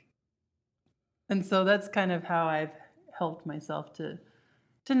feels like. And so that's kind of how I've helped myself to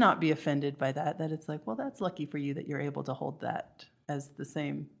not be offended by that it's like, well, that's lucky for you that you're able to hold that as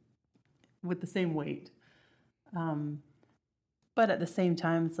with the same weight. But at the same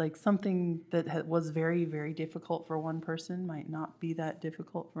time, it's like something that was very, very difficult for one person might not be that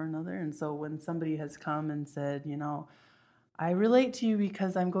difficult for another. And so when somebody has come and said, I relate to you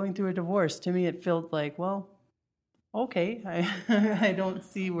because I'm going through a divorce, to me it felt like, well, okay, I don't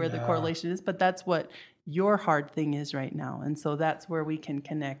see where the correlation is, but that's what your hard thing is right now. And so that's where we can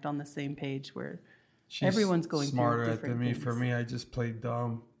connect on the same page, where everyone's going smarter through different than me. things. For me, I just played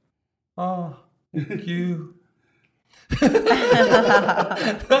dumb. Oh, thank you.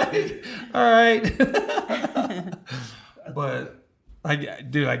 All right. But I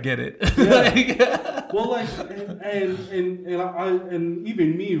get it. Yeah. Well, and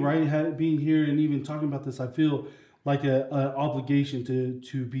even me, right, being here and even talking about this, I feel like an obligation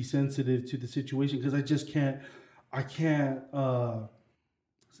to be sensitive to the situation, because I can't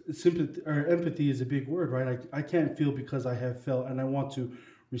sympathy or empathy is a big word, right? I can't feel because I have felt, and I want to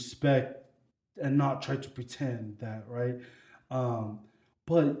respect and not try to pretend that, right?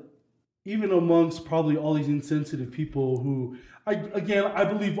 But even amongst probably all these insensitive people who, I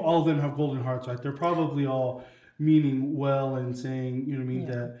believe all of them have golden hearts, right? They're probably all meaning well and saying, you know what I mean,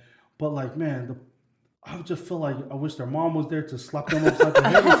 that, but like, man, I just feel like I wish their mom was there to slap them upside the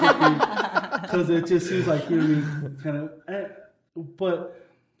head or something, because it just seems like, you know what I mean, kind of. But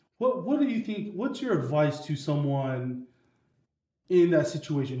what do you think? What's your advice to someone in that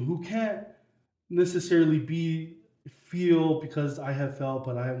situation who can't necessarily feel because I have felt,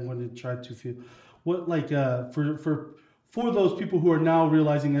 but I am going to try to feel? What, like, for those people who are now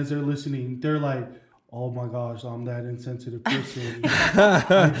realizing as they're listening, they're like, oh my gosh, I'm that insensitive person.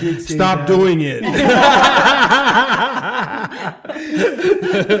 Stop doing it.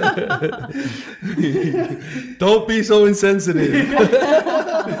 Don't be so insensitive.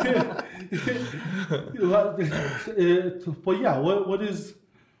 But yeah,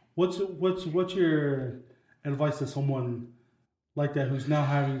 what's your advice to someone like that who's now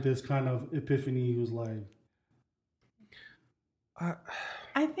having this kind of epiphany, who's like,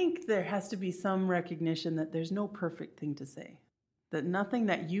 I think there has to be some recognition that there's no perfect thing to say, that nothing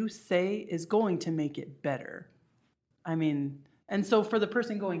that you say is going to make it better. I mean, and so for the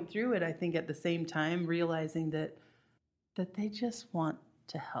person going through it, I think at the same time realizing that they just want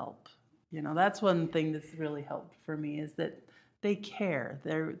to help. That's one thing that's really helped for me, is that they care.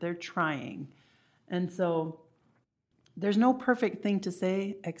 They're trying. And so there's no perfect thing to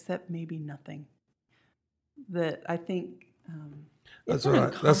say except maybe nothing. That I think that's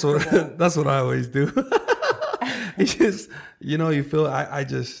what I always do. It's just, you feel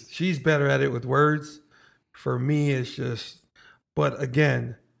she's better at it with words. For me, it's just, but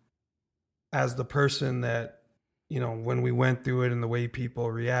again, as the person that, when we went through it and the way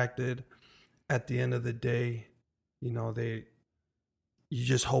people reacted, at the end of the day, you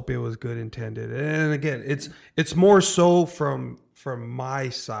just hope it was good intended. And again, it's more so from my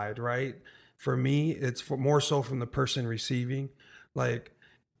side, right? For me, it's more so from the person receiving. Like,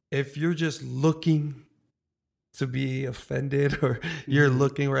 if you're just looking to be offended, or you're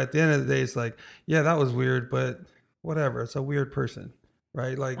looking, or at the end of the day, it's like, yeah, that was weird, but whatever. It's a weird person,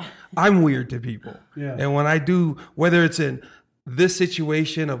 right? Like, I'm weird to people. Yeah. And when I do, whether it's in this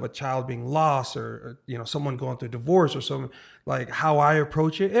situation of a child being lost, or someone going through divorce, or something, like how I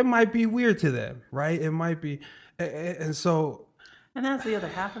approach it might be weird to them, right? It might be, and so. And that's the other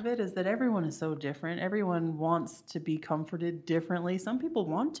half of it, is that everyone is so different. Everyone wants to be comforted differently. Some people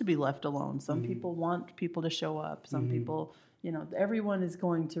want to be left alone. Some people want people to show up. Some people, everyone is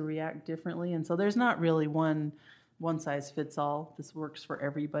going to react differently. And so there's not really one size fits all. This works for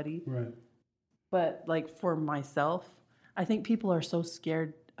everybody. Right. But like for myself, I think people are so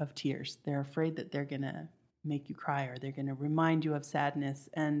scared of tears. They're afraid that they're going to make you cry, or they're going to remind you of sadness.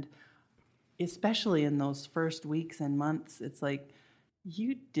 And especially in those first weeks and months, it's like,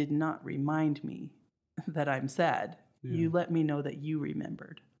 you did not remind me that I'm sad. Yeah. You let me know that you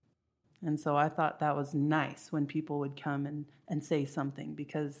remembered. And so I thought that was nice when people would come and say something,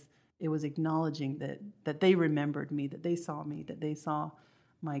 because it was acknowledging that they remembered me, that they saw me, that they saw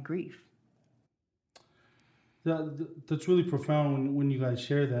my grief. That's really profound when you guys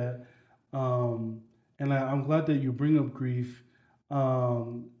share that. And I'm glad that you bring up grief,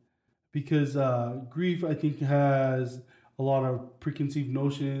 because grief, I think, has a lot of preconceived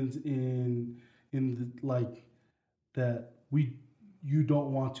notions in like that you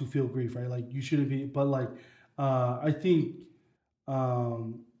don't want to feel grief, right? Like, you shouldn't be, but like I think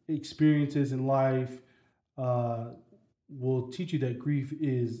experiences in life will teach you that grief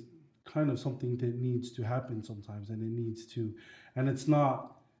is kind of something that needs to happen sometimes, and it's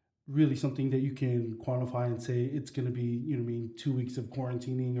not really something that you can quantify and say it's going to be, 2 weeks of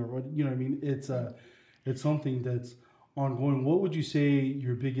quarantining or what, it's something that's ongoing. What would you say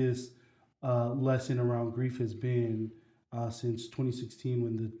your biggest lesson around grief has been since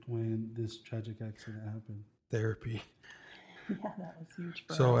 2016 when this tragic accident happened? Therapy. Yeah, that was huge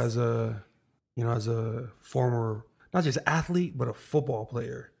for So us. as a former, not just athlete, but a football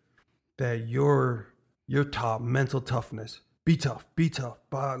player, that your top mental toughness, be tough,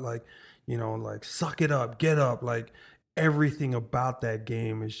 but like suck it up, get up, like everything about that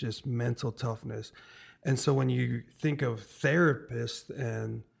game is just mental toughness. And so when you think of therapists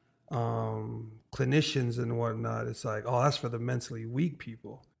and clinicians and whatnot, it's like, oh, that's for the mentally weak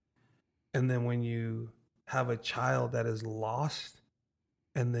people. And then when you have a child that is lost,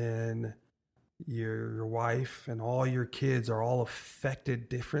 and then your wife and all your kids are all affected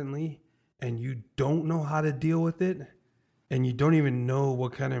differently, and you don't know how to deal with it, and you don't even know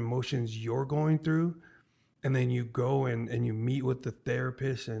what kind of emotions you're going through, and then you go and you meet with the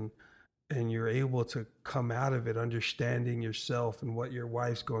therapist, and you're able to come out of it understanding yourself and what your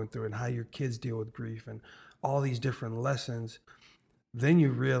wife's going through and how your kids deal with grief and all these different lessons, then you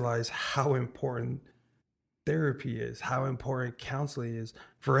realize how important therapy is, how important counseling is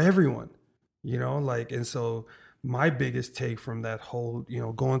for everyone, and so my biggest take from that whole,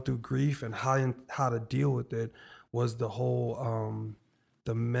 going through grief and how to deal with it was the whole,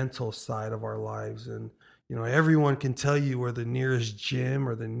 the mental side of our lives. And, everyone can tell you where the nearest gym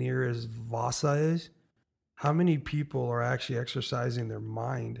or the nearest Vasa is. How many people are actually exercising their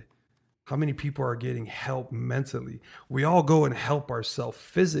mind? How many people are getting help mentally? We all go and help ourselves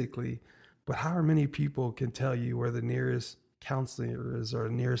physically, but how many people can tell you where the nearest counselor is or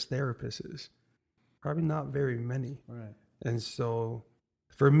nearest therapist is? Probably not very many. Right. And so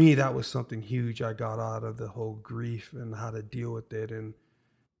for me, that was something huge I got out of the whole grief and how to deal with it.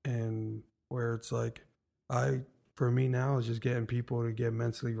 And where it's like, for me now is just getting people to get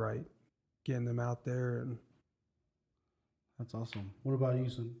mentally right, getting them out there. And that's awesome. What about you,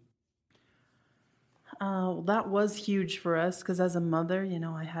 son? That was huge for us because as a mother,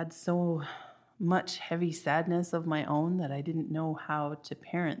 I had so much heavy sadness of my own that I didn't know how to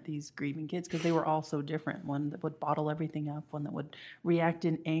parent these grieving kids because they were all so different. One that would bottle everything up, one that would react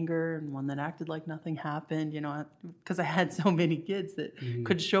in anger, and one that acted like nothing happened, because I had so many kids that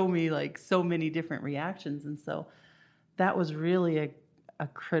could show me like so many different reactions. And so that was really a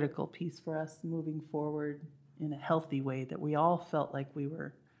critical piece for us moving forward in a healthy way, that we all felt like we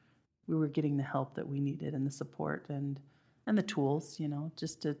were getting the help that we needed and the support and the tools,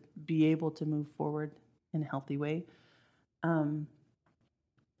 just to be able to move forward in a healthy way.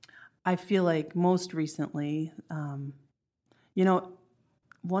 I feel like most recently, one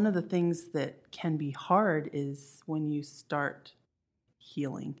of the things that can be hard is when you start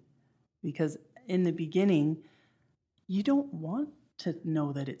healing, because in the beginning, you don't want to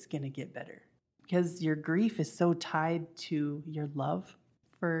know that it's going to get better because your grief is so tied to your love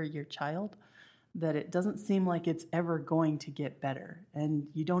for your child that it doesn't seem like it's ever going to get better. And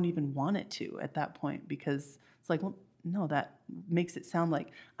you don't even want it to at that point, because it's like, well, no, that makes it sound like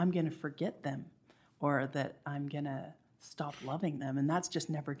I'm going to forget them or that I'm going to stop loving them. And that's just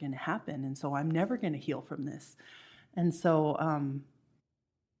never going to happen. And so I'm never going to heal from this. And so I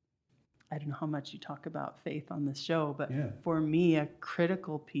don't know how much you talk about faith on this show, but for me, a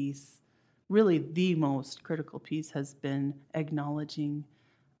critical piece, really the most critical piece, has been acknowledging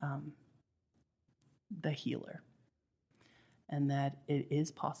the healer, and that it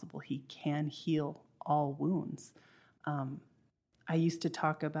is possible he can heal all wounds. I used to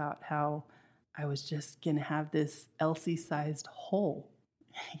talk about how I was just going to have this Elsie-sized hole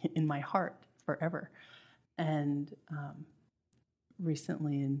in my heart forever. And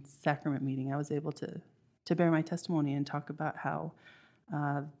recently in sacrament meeting, I was able to bear my testimony and talk about how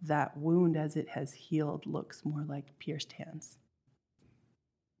that wound, as it has healed, looks more like pierced hands.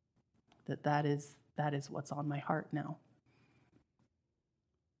 That is what's on my heart now.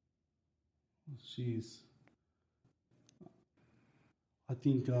 Jeez. I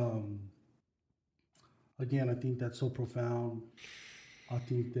think, again, I think that's so profound. I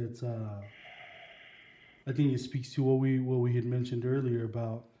think that's, I think it speaks to what we had mentioned earlier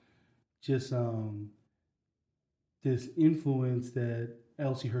about just this influence that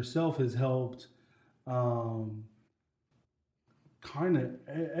Elsie herself has helped kind of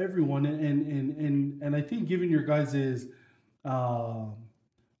everyone, and I think given your guys'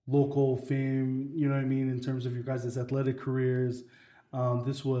 local fame, you know what I mean, in terms of your guys' athletic careers,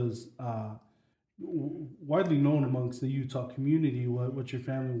 this was widely known amongst the Utah community what your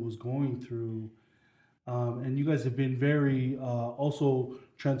family was going through. And you guys have been very also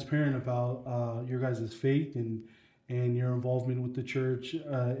transparent about your guys' faith and your involvement with the church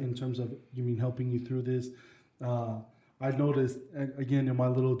in terms of, helping you through this. I noticed, again, in my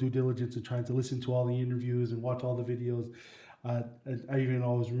little due diligence of trying to listen to all the interviews and watch all the videos, I even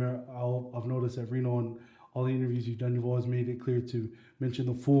always remember, I've noticed that Reno, and all the interviews you've done, you've always made it clear to mention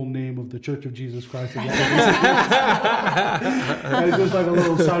the full name of the Church of Jesus Christ. And it's just like a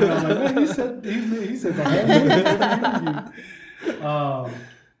little side note, like, man, he said the whole name in every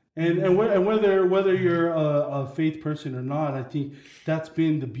interview. And whether you're a faith person or not, I think that's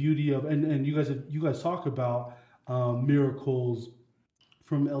been the beauty of, and you guys talk about miracles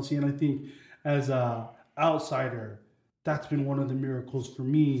from LCN. I think as a outsider, that's been one of the miracles for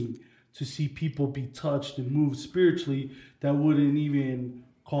me, to see people be touched and moved spiritually that wouldn't even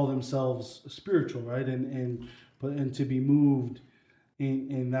call themselves spiritual, right? And to be moved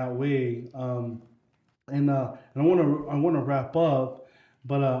in that way. And I want to wrap up,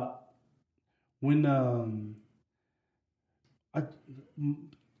 but when I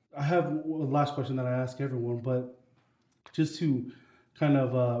have a last question that I ask everyone, but just to kind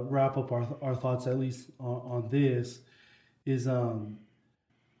of wrap up our thoughts, at least on this, is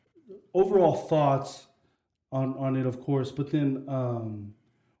overall thoughts on it, of course, but then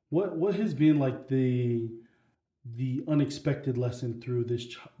what has been like the unexpected lesson through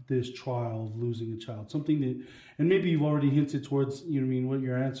this trial of losing a child? Something that, and maybe you've already hinted towards, what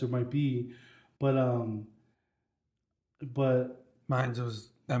your answer might be, but mine was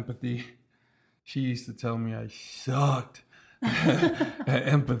empathy. She used to tell me I sucked at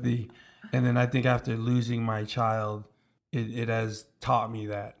empathy, and then I think after losing my child, it has taught me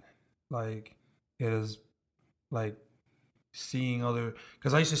that. Like, it is like seeing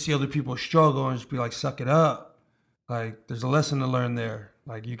because I used to see other people struggle and just be like, suck it up. Like, there's a lesson to learn there.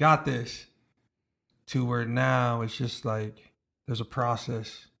 Like, you got this. To where now it's just like, there's a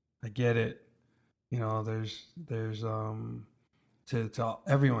process. I get it. There's to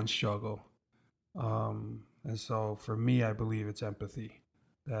everyone's struggle. And so for me, I believe it's empathy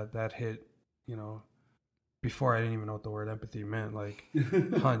that hit, before I didn't even know what the word empathy meant. Like,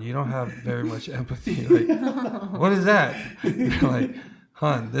 hon, you don't have very much empathy. Like, what is that? Like,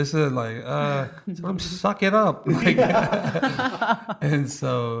 hon, this is like, suck it up. Like, and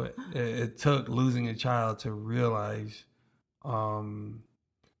so it took losing a child to realize, how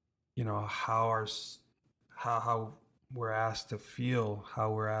we're asked to feel,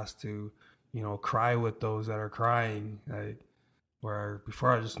 how we're asked to, cry with those that are crying. Like, where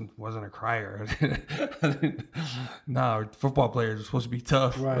before I just wasn't a crier. Nah, football players are supposed to be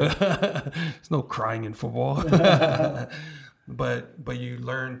tough. Right. There's no crying in football. But you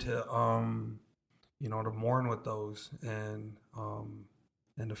learn to to mourn with those and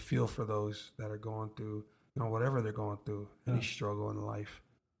to feel for those that are going through whatever they're going through, any struggle in life.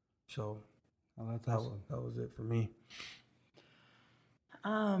 So that's awesome. That was it for me.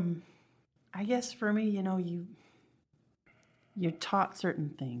 I guess for me, you're taught certain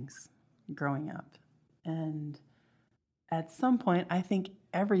things growing up. And at some point, I think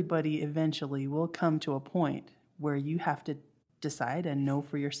everybody eventually will come to a point where you have to decide and know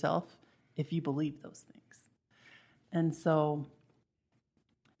for yourself if you believe those things. And so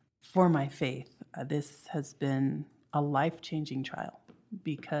for my faith, this has been a life-changing trial,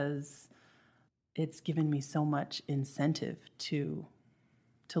 because it's given me so much incentive to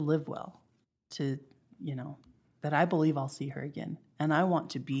live well, to, that I believe I'll see her again. And I want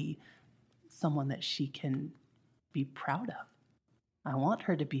to be someone that she can be proud of. I want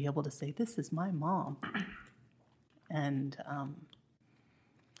her to be able to say, this is my mom. And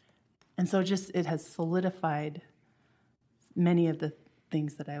so just, it has solidified many of the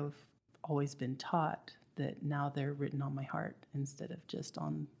things that I've always been taught, that now they're written on my heart instead of just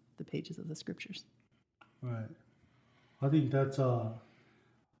on the pages of the scriptures. Right. I think that's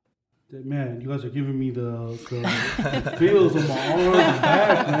man, you guys are giving me the feels on my arms and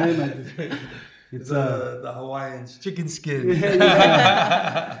back, man. It's the Hawaiians chicken skin.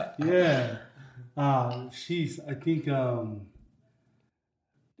 Yeah. I think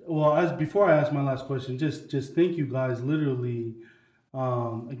as before I ask my last question, just thank you guys literally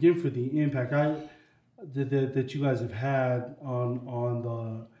again for the impact that you guys have had on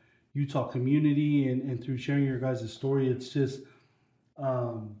the Utah community and through sharing your guys' story. It's just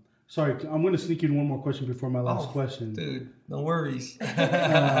sorry, I'm going to sneak in one more question before my last question. Dude, no worries.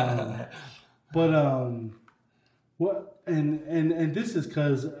 But what and this is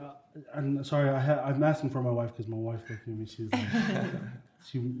because I'm sorry. I'm asking for my wife because my wife looked at me. She's like,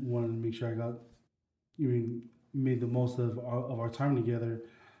 she wanted to make sure made the most of our time together.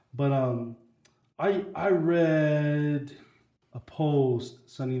 But I read a post,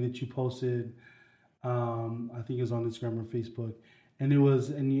 Sonny, that you posted. I think it was on Instagram or Facebook, and it was,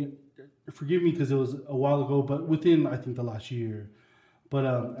 and you, forgive me because it was a while ago, but within I think the last year. But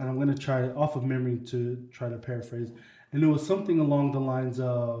and I'm gonna try off of memory to try to paraphrase, and it was something along the lines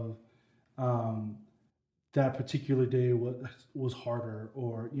of that particular day was harder,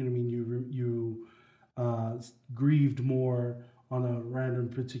 or you know what I mean, you grieved more on a random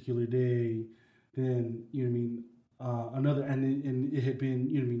particular day than you know what I mean another, and it had been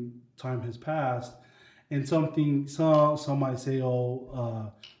you know what I mean time has passed, and some might say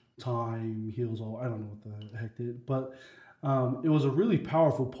time heals all. I don't know what the heck did, but it was a really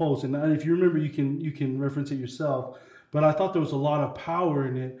powerful post, and if you remember, you can reference it yourself. But I thought there was a lot of power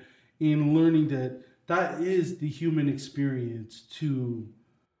in it, in learning that is the human experience to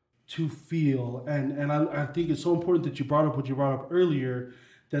feel, and I think it's so important that you brought up what you brought up earlier,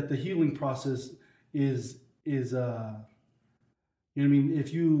 that the healing process is you know what I mean,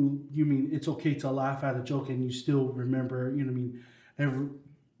 if you mean it's okay to laugh at a joke and you still remember, you know what I mean,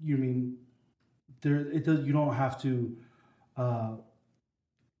 you mean there it does, you don't have to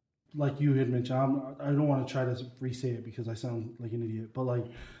like you had mentioned, I don't want to try to re-say it because I sound like an idiot, but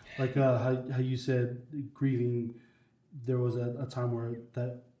like how you said grieving, there was a time where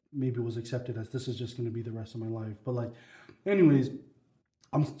that maybe was accepted as this is just going to be the rest of my life. But like, anyways,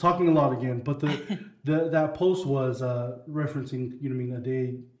 I'm talking a lot again, but that post was referencing, you know what I mean, a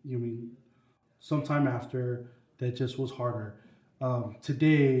day, you know what I mean, sometime after that just was harder.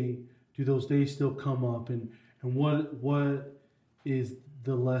 Today, do those days still come up, and what is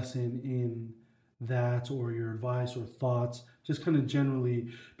the lesson in that, or your advice or thoughts, just kind of generally,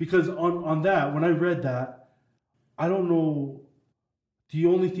 because on that, when I read that, I don't know, the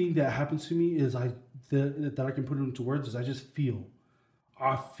only thing that happens to me is that I can put it into words is I just feel.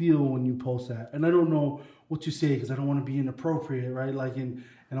 I feel when you post that, and I don't know what to say because I don't want to be inappropriate, right? Like, and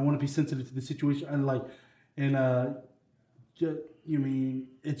I want to be sensitive to the situation, and like, and you mean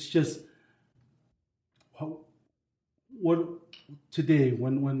it's just what today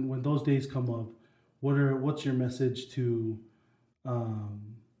when those days come up, what's your message to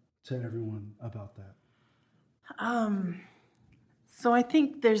everyone about that? So I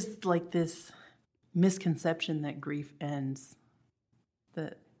think there's like this misconception that grief ends,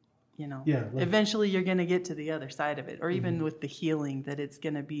 that, you know, eventually you're going to get to the other side of it, or even with the healing, that it's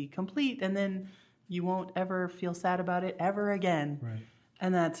going to be complete and then you won't ever feel sad about it ever again. Right.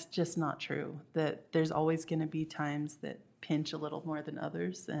 And that's just not true. That there's always going to be times that pinch a little more than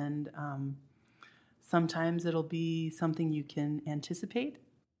others, and sometimes it'll be something you can anticipate,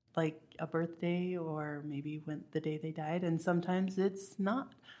 like a birthday or maybe when the day they died, and sometimes it's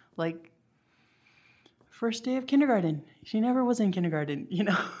not. Like first day of kindergarten, she never was in kindergarten, you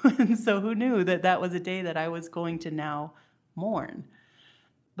know, and so who knew that was a day that I was going to now mourn.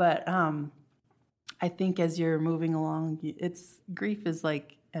 But I think as you're moving along, grief is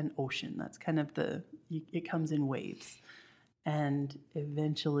like an ocean. That's kind of it comes in waves, and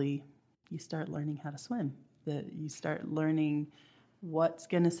eventually you start learning how to swim. That you start learning what's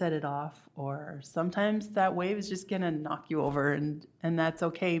going to set it off, or sometimes that wave is just going to knock you over, and that's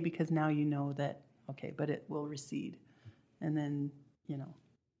okay, because now you know that, okay, but it will recede. And then, you know,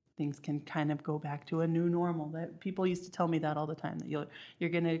 things can kind of go back to a new normal. That people used to tell me that all the time, that you're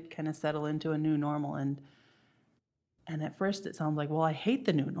going to kind of settle into a new normal. And at first it sounds like, well, I hate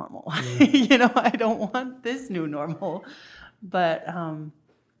the new normal. Yeah. You know, I don't want this new normal. But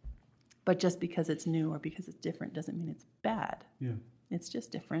just because it's new or because it's different doesn't mean it's bad. Yeah. It's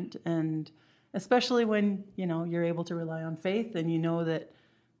just different. And especially when, you know, you're able to rely on faith, and you know that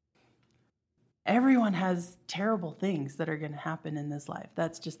everyone has terrible things that are going to happen in this life.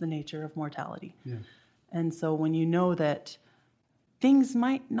 That's just the nature of mortality. Yeah. And so when you know that things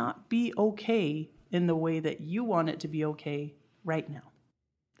might not be okay in the way that you want it to be okay right now,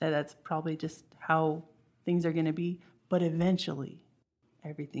 that's probably just how things are going to be, but eventually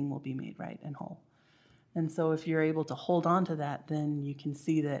everything will be made right and whole. And so if you're able to hold on to that, then you can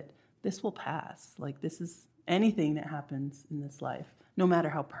see that this will pass. Like, this is anything that happens in this life, no matter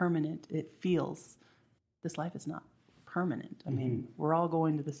how permanent it feels, this life is not permanent. I mean, we're all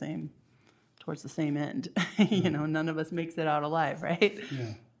going to towards the same end. You know, none of us makes it out alive, right?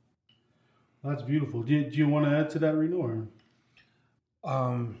 Yeah. That's beautiful. Do you want to add to that, Reno?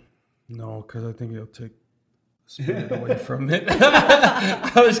 No, because I think it'll take spirit away from it.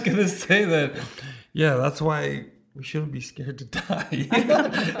 I was going to say that, yeah, that's why we shouldn't be scared to die.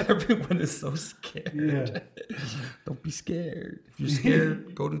 Everyone is so scared. Yeah. Don't be scared. If you're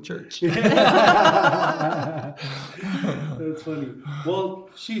scared, go to church. That's funny. Well,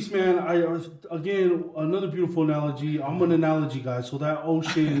 sheesh, man. Again, another beautiful analogy. I'm an analogy guy, so that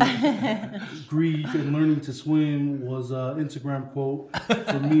ocean grief and learning to swim was an Instagram quote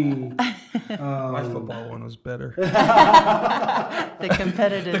for me. My football one was better. The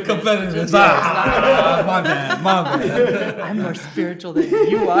competitive. My bad. I'm more spiritual than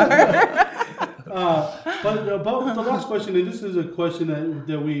you are. But about the last question, and this is a question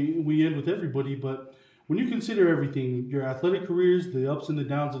that we end with everybody, but when you consider everything, your athletic careers, the ups and the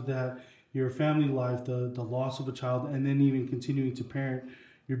downs of that, your family life, the loss of a child, and then even continuing to parent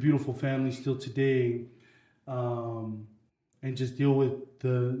your beautiful family still today, and just deal with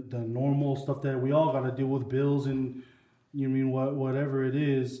the normal stuff that we all got to deal with, bills and whatever it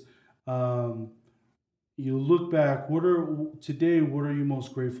is. You look back, what are you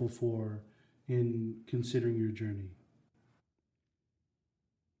most grateful for in considering your journey?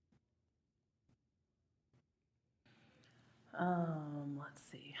 Let's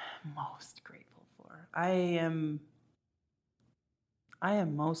see. Most grateful for. I am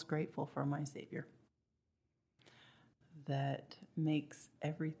most grateful for my Savior that makes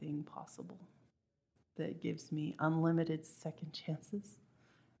everything possible, that gives me unlimited second chances,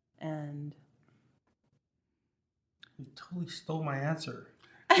 and you totally stole my answer.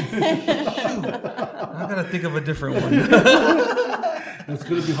 I gotta think of a different one. It's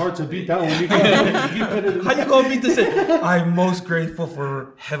gonna be hard to beat that one. How you gonna beat this? I'm most grateful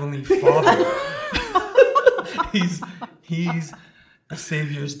for Heavenly Father. He's the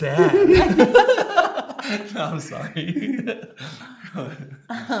Savior's dad. No, I'm sorry.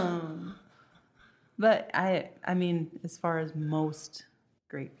 But I mean, as far as most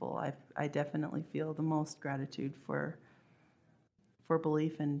grateful, I definitely feel the most gratitude for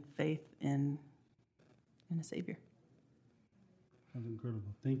belief and faith in a Savior. That's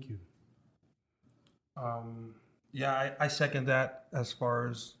incredible. Thank you. Yeah, I second that as far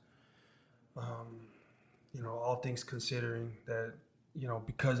as, all things considering that,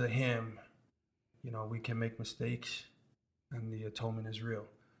 because of him, we can make mistakes and the atonement is real.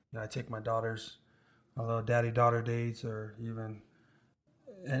 I take my daughters, although daddy-daughter dates or even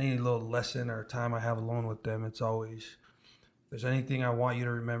any little lesson or time I have alone with them, it's always, there's anything I want you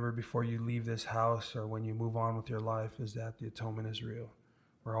to remember before you leave this house or when you move on with your life, is that the atonement is real.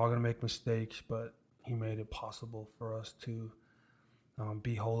 We're all going to make mistakes, but he made it possible for us to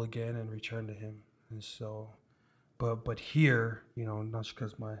be whole again and return to him. And so, but here, not just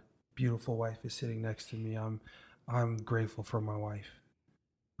because my beautiful wife is sitting next to me, I'm grateful for my wife.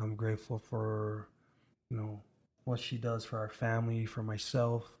 I'm grateful for, what she does for our family, for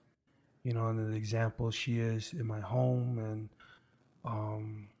myself, and the example she is in my home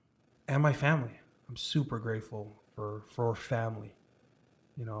and my family. I'm super grateful for family.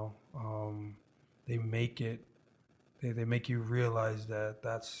 They make it, they make you realize that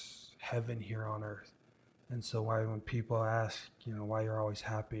that's heaven here on earth. And so when people ask, why you're always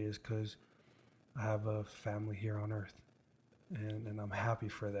happy, is because I have a family here on earth. And I'm happy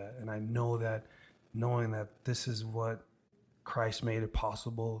for that. And I know that, knowing that this is what Christ made it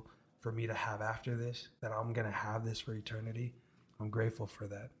possible for me to have after this, that I'm going to have this for eternity, I'm grateful for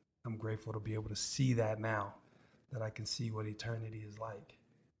that. I'm grateful to be able to see that now, that I can see what eternity is like.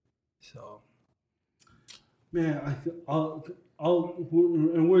 So, man,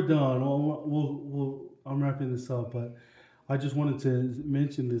 and we're done. I'm wrapping this up, but I just wanted to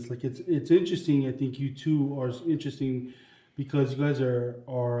mention this. Like, it's interesting. I think you two are interesting because you guys are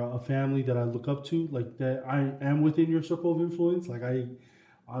a family that I look up to. Like, that I am within your circle of influence. Like,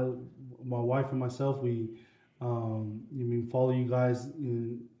 my wife and myself, we follow you guys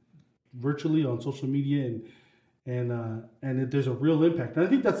virtually on social media, and there's a real impact. And I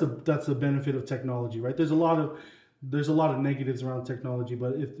think that's a benefit of technology, right? There's a lot of negatives around technology,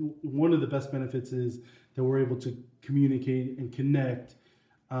 but if one of the best benefits is that we're able to communicate and connect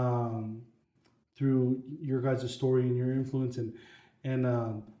through your guys' story and your influence,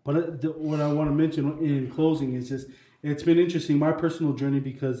 but what I want to mention in closing is just, it's been interesting, my personal journey,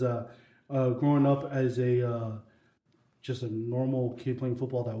 because growing up as just a normal kid playing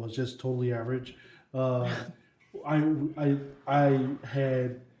football that was just totally average, I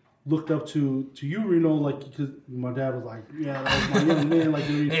had looked up to you, Reno, like, because my dad was like, yeah, that was my young man, like,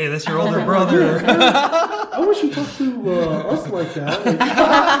 hey, that's your older brother. I wish you talked to us like that.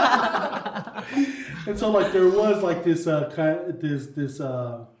 And so, like, there was like this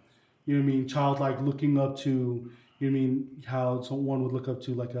childlike looking up to, how someone would look up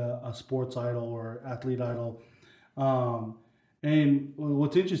to like a sports idol or athlete idol. And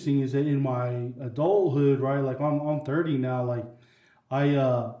what's interesting is that in my adulthood, right, like I'm 30 now, like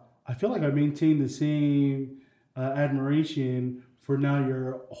I feel like I maintain the same admiration for now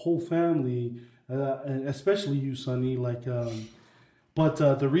your whole family, especially you, Sonny. Like, but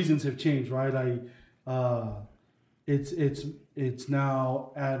the reasons have changed, right? It's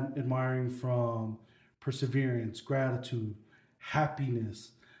now admiring from perseverance, gratitude,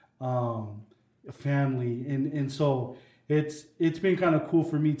 happiness, family, and so it's been kind of cool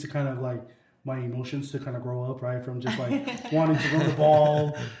for me to kind of like my emotions to kind of grow up, right? From just like wanting to run the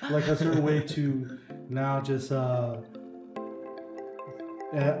ball like a certain way to now just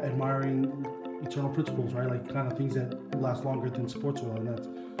admiring eternal principles, right? Like kind of things that last longer than sports will, and that's,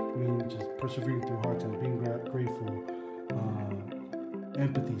 I mean, just persevering through hard times, being grateful,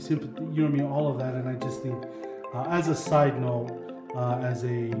 empathy, sympathy, you know what I mean? All of that. And I just think, as a side note, as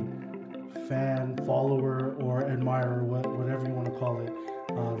a fan, follower, or admirer, whatever you want to call it,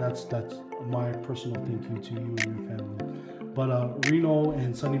 that's my personal thank you to you and your family. But Reno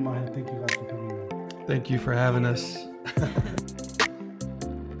and Sonny Maja, thank you guys for coming in. Thank you for having us.